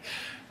nitpicky.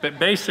 But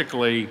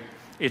basically,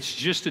 it's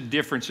just a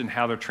difference in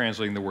how they're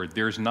translating the word.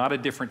 There's not a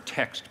different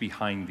text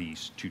behind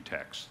these two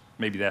texts.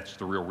 Maybe that's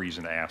the real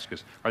reason to ask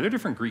is, are there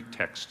different Greek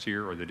texts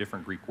here, or are there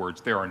different Greek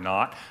words? There are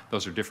not.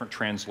 Those are different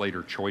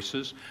translator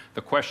choices.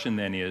 The question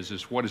then is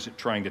what is it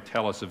trying to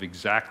tell us of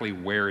exactly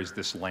where is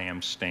this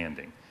lamb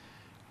standing?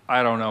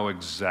 I don't know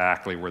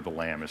exactly where the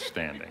lamb is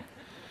standing.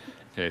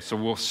 Okay, so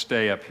we'll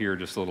stay up here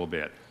just a little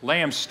bit.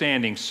 Lamb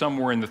standing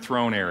somewhere in the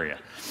throne area.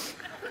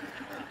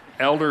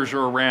 Elders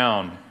are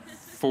around.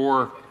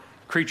 4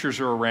 creatures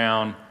are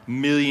around.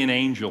 Million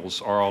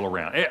angels are all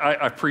around. I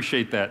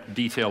appreciate that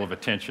detail of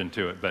attention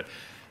to it, but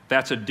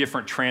that's a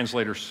different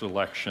translator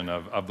selection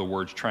of the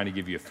words trying to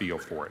give you a feel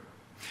for it.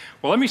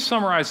 Well, let me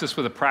summarize this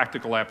with a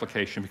practical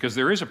application, because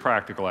there is a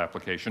practical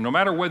application. No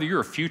matter whether you're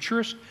a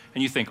futurist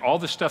and you think all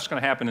this stuff's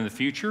going to happen in the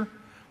future,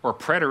 or a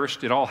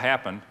preterist, it all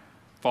happened,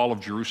 fall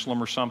of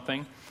Jerusalem or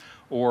something,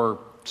 or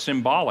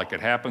symbolic, it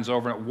happens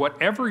over,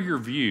 whatever your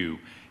view,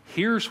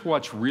 here's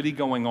what's really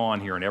going on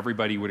here, and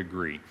everybody would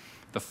agree.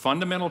 The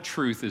fundamental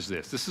truth is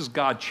this. This is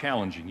God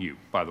challenging you,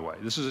 by the way.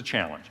 This is a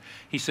challenge.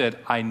 He said,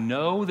 I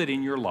know that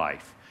in your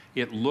life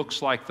it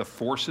looks like the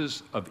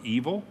forces of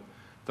evil,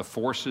 the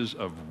forces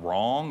of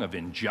wrong, of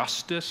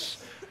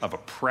injustice, of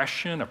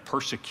oppression, of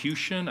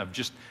persecution, of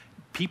just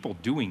people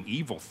doing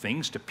evil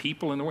things to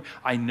people in the world.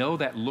 I know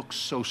that looks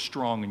so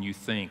strong, and you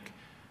think,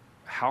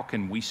 how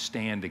can we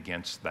stand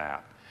against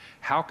that?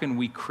 How can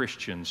we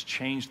Christians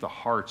change the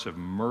hearts of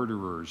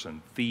murderers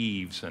and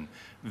thieves and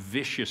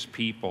vicious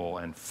people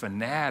and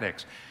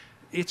fanatics?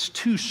 It's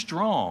too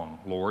strong,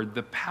 Lord.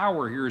 The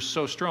power here is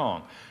so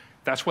strong.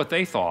 That's what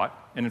they thought.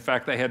 And in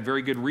fact, they had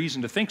very good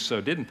reason to think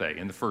so, didn't they,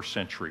 in the first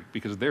century?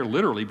 Because they're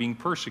literally being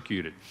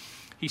persecuted.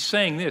 He's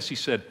saying this. He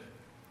said,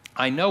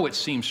 I know it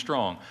seems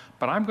strong,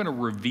 but I'm going to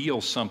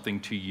reveal something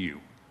to you,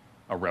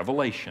 a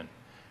revelation.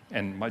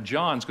 And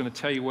John's going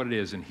to tell you what it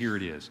is, and here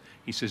it is.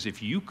 He says,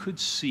 if you could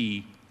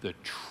see the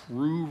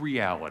true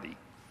reality,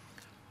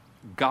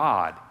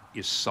 God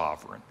is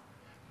sovereign.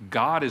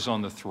 God is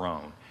on the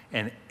throne,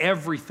 and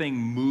everything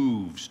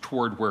moves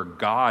toward where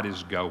God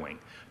is going.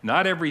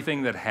 Not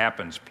everything that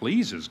happens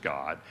pleases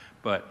God,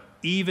 but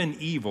even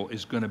evil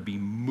is going to be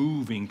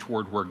moving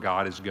toward where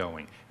God is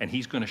going. And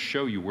he's going to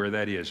show you where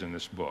that is in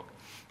this book.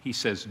 He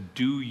says,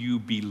 do you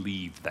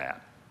believe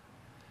that?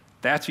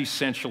 That's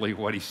essentially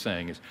what he's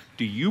saying is,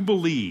 do you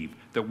believe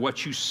that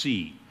what you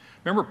see?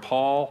 Remember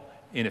Paul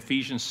in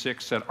Ephesians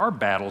 6 said, our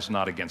battle's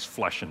not against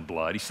flesh and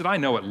blood. He said, I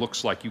know it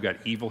looks like you got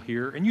evil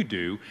here, and you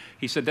do.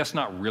 He said, that's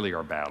not really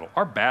our battle.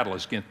 Our battle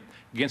is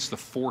against the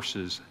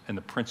forces and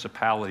the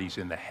principalities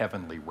in the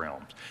heavenly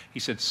realms. He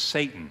said,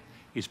 Satan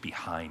is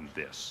behind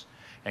this.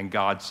 And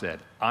God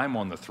said, I'm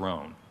on the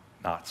throne,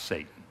 not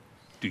Satan.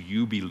 Do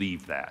you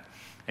believe that?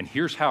 And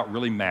here's how it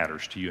really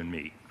matters to you and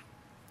me.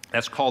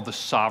 That's called the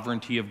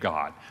sovereignty of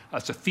God.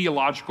 That's a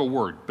theological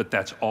word, but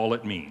that's all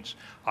it means.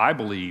 I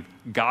believe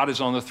God is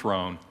on the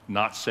throne,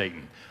 not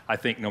Satan. I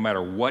think no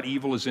matter what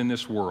evil is in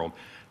this world,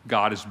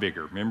 God is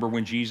bigger. Remember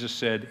when Jesus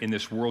said, in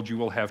this world you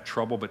will have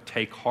trouble, but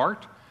take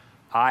heart?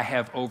 I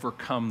have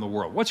overcome the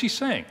world. What's he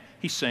saying?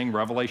 He's saying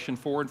Revelation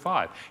 4 and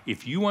 5.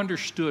 If you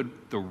understood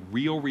the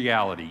real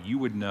reality, you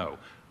would know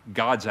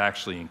God's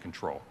actually in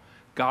control.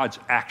 God's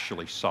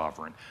actually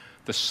sovereign.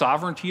 The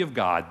sovereignty of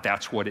God,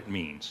 that's what it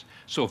means.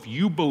 So if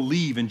you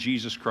believe in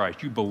Jesus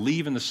Christ, you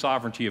believe in the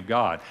sovereignty of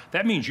God,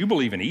 that means you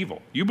believe in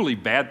evil. You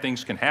believe bad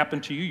things can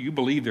happen to you. You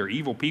believe there are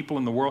evil people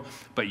in the world,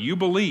 but you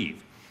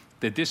believe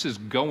that this is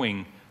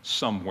going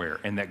somewhere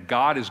and that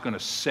God is going to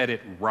set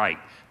it right,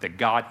 that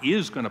God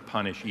is going to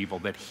punish evil,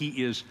 that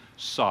he is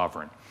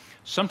sovereign.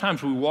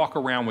 Sometimes we walk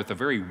around with a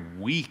very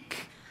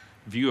weak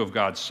view of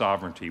God's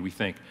sovereignty. We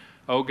think,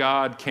 oh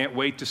God, can't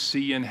wait to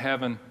see you in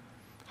heaven.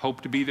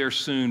 Hope to be there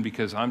soon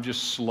because I'm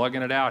just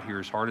slugging it out here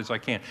as hard as I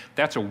can.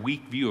 That's a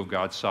weak view of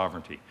God's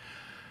sovereignty.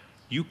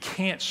 You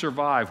can't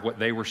survive what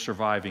they were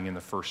surviving in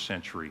the first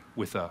century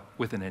with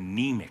an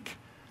anemic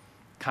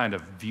kind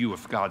of view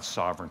of God's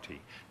sovereignty.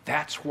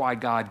 That's why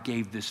God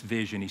gave this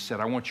vision. He said,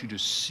 I want you to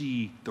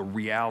see the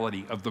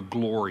reality of the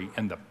glory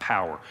and the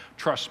power.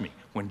 Trust me,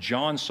 when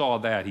John saw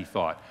that, he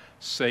thought,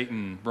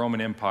 Satan, Roman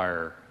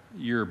Empire,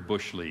 you're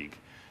Bush League.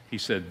 He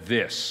said,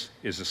 this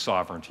is the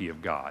sovereignty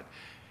of God.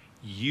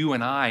 You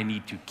and I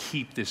need to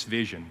keep this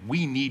vision.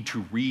 We need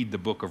to read the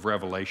book of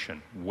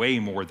Revelation way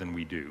more than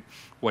we do.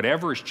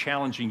 Whatever is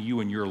challenging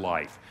you in your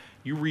life,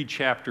 you read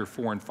chapter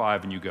 4 and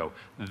 5 and you go,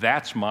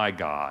 that's my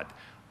God.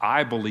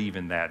 I believe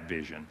in that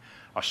vision.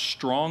 A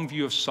strong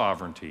view of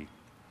sovereignty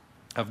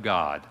of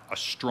God, a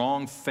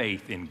strong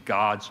faith in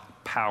God's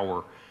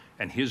power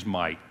and his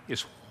might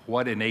is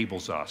what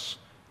enables us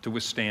to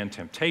withstand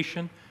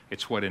temptation.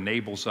 It's what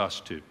enables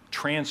us to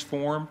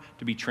transform,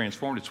 to be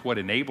transformed. It's what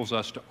enables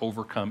us to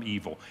overcome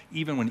evil,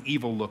 even when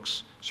evil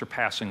looks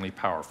surpassingly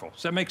powerful.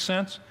 Does that make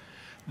sense?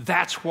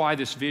 That's why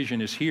this vision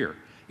is here.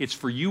 It's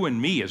for you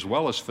and me as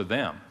well as for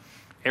them.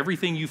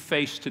 Everything you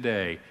face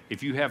today,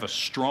 if you have a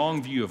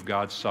strong view of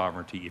God's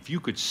sovereignty, if you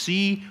could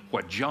see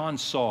what John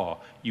saw,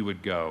 you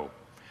would go.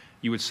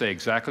 You would say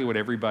exactly what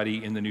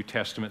everybody in the New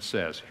Testament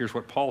says. Here's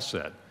what Paul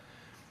said.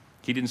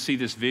 He didn't see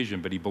this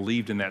vision, but he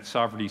believed in that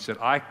sovereignty. He said,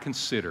 I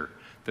consider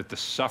that the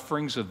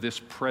sufferings of this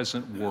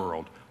present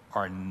world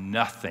are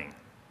nothing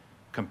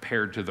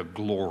compared to the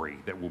glory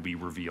that will be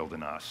revealed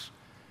in us.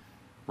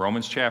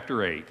 Romans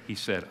chapter 8, he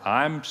said,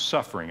 I'm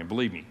suffering, and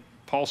believe me,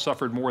 Paul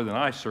suffered more than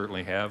I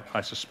certainly have.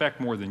 I suspect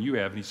more than you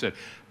have. And he said,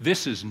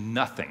 this is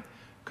nothing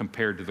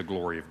compared to the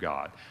glory of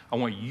God. I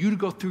want you to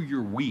go through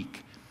your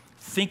week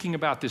thinking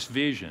about this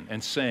vision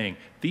and saying,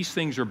 these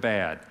things are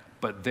bad,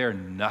 but they're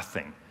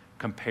nothing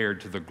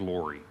compared to the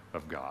glory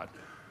of God.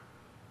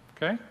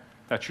 Okay?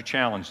 That's your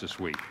challenge this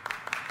week.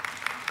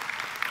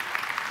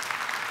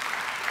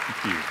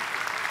 Thank you.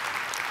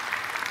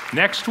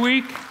 Next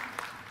week,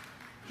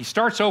 he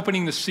starts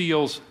opening the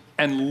seals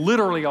and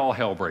literally all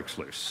hell breaks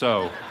loose.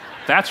 So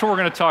that's what we're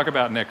going to talk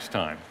about next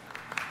time.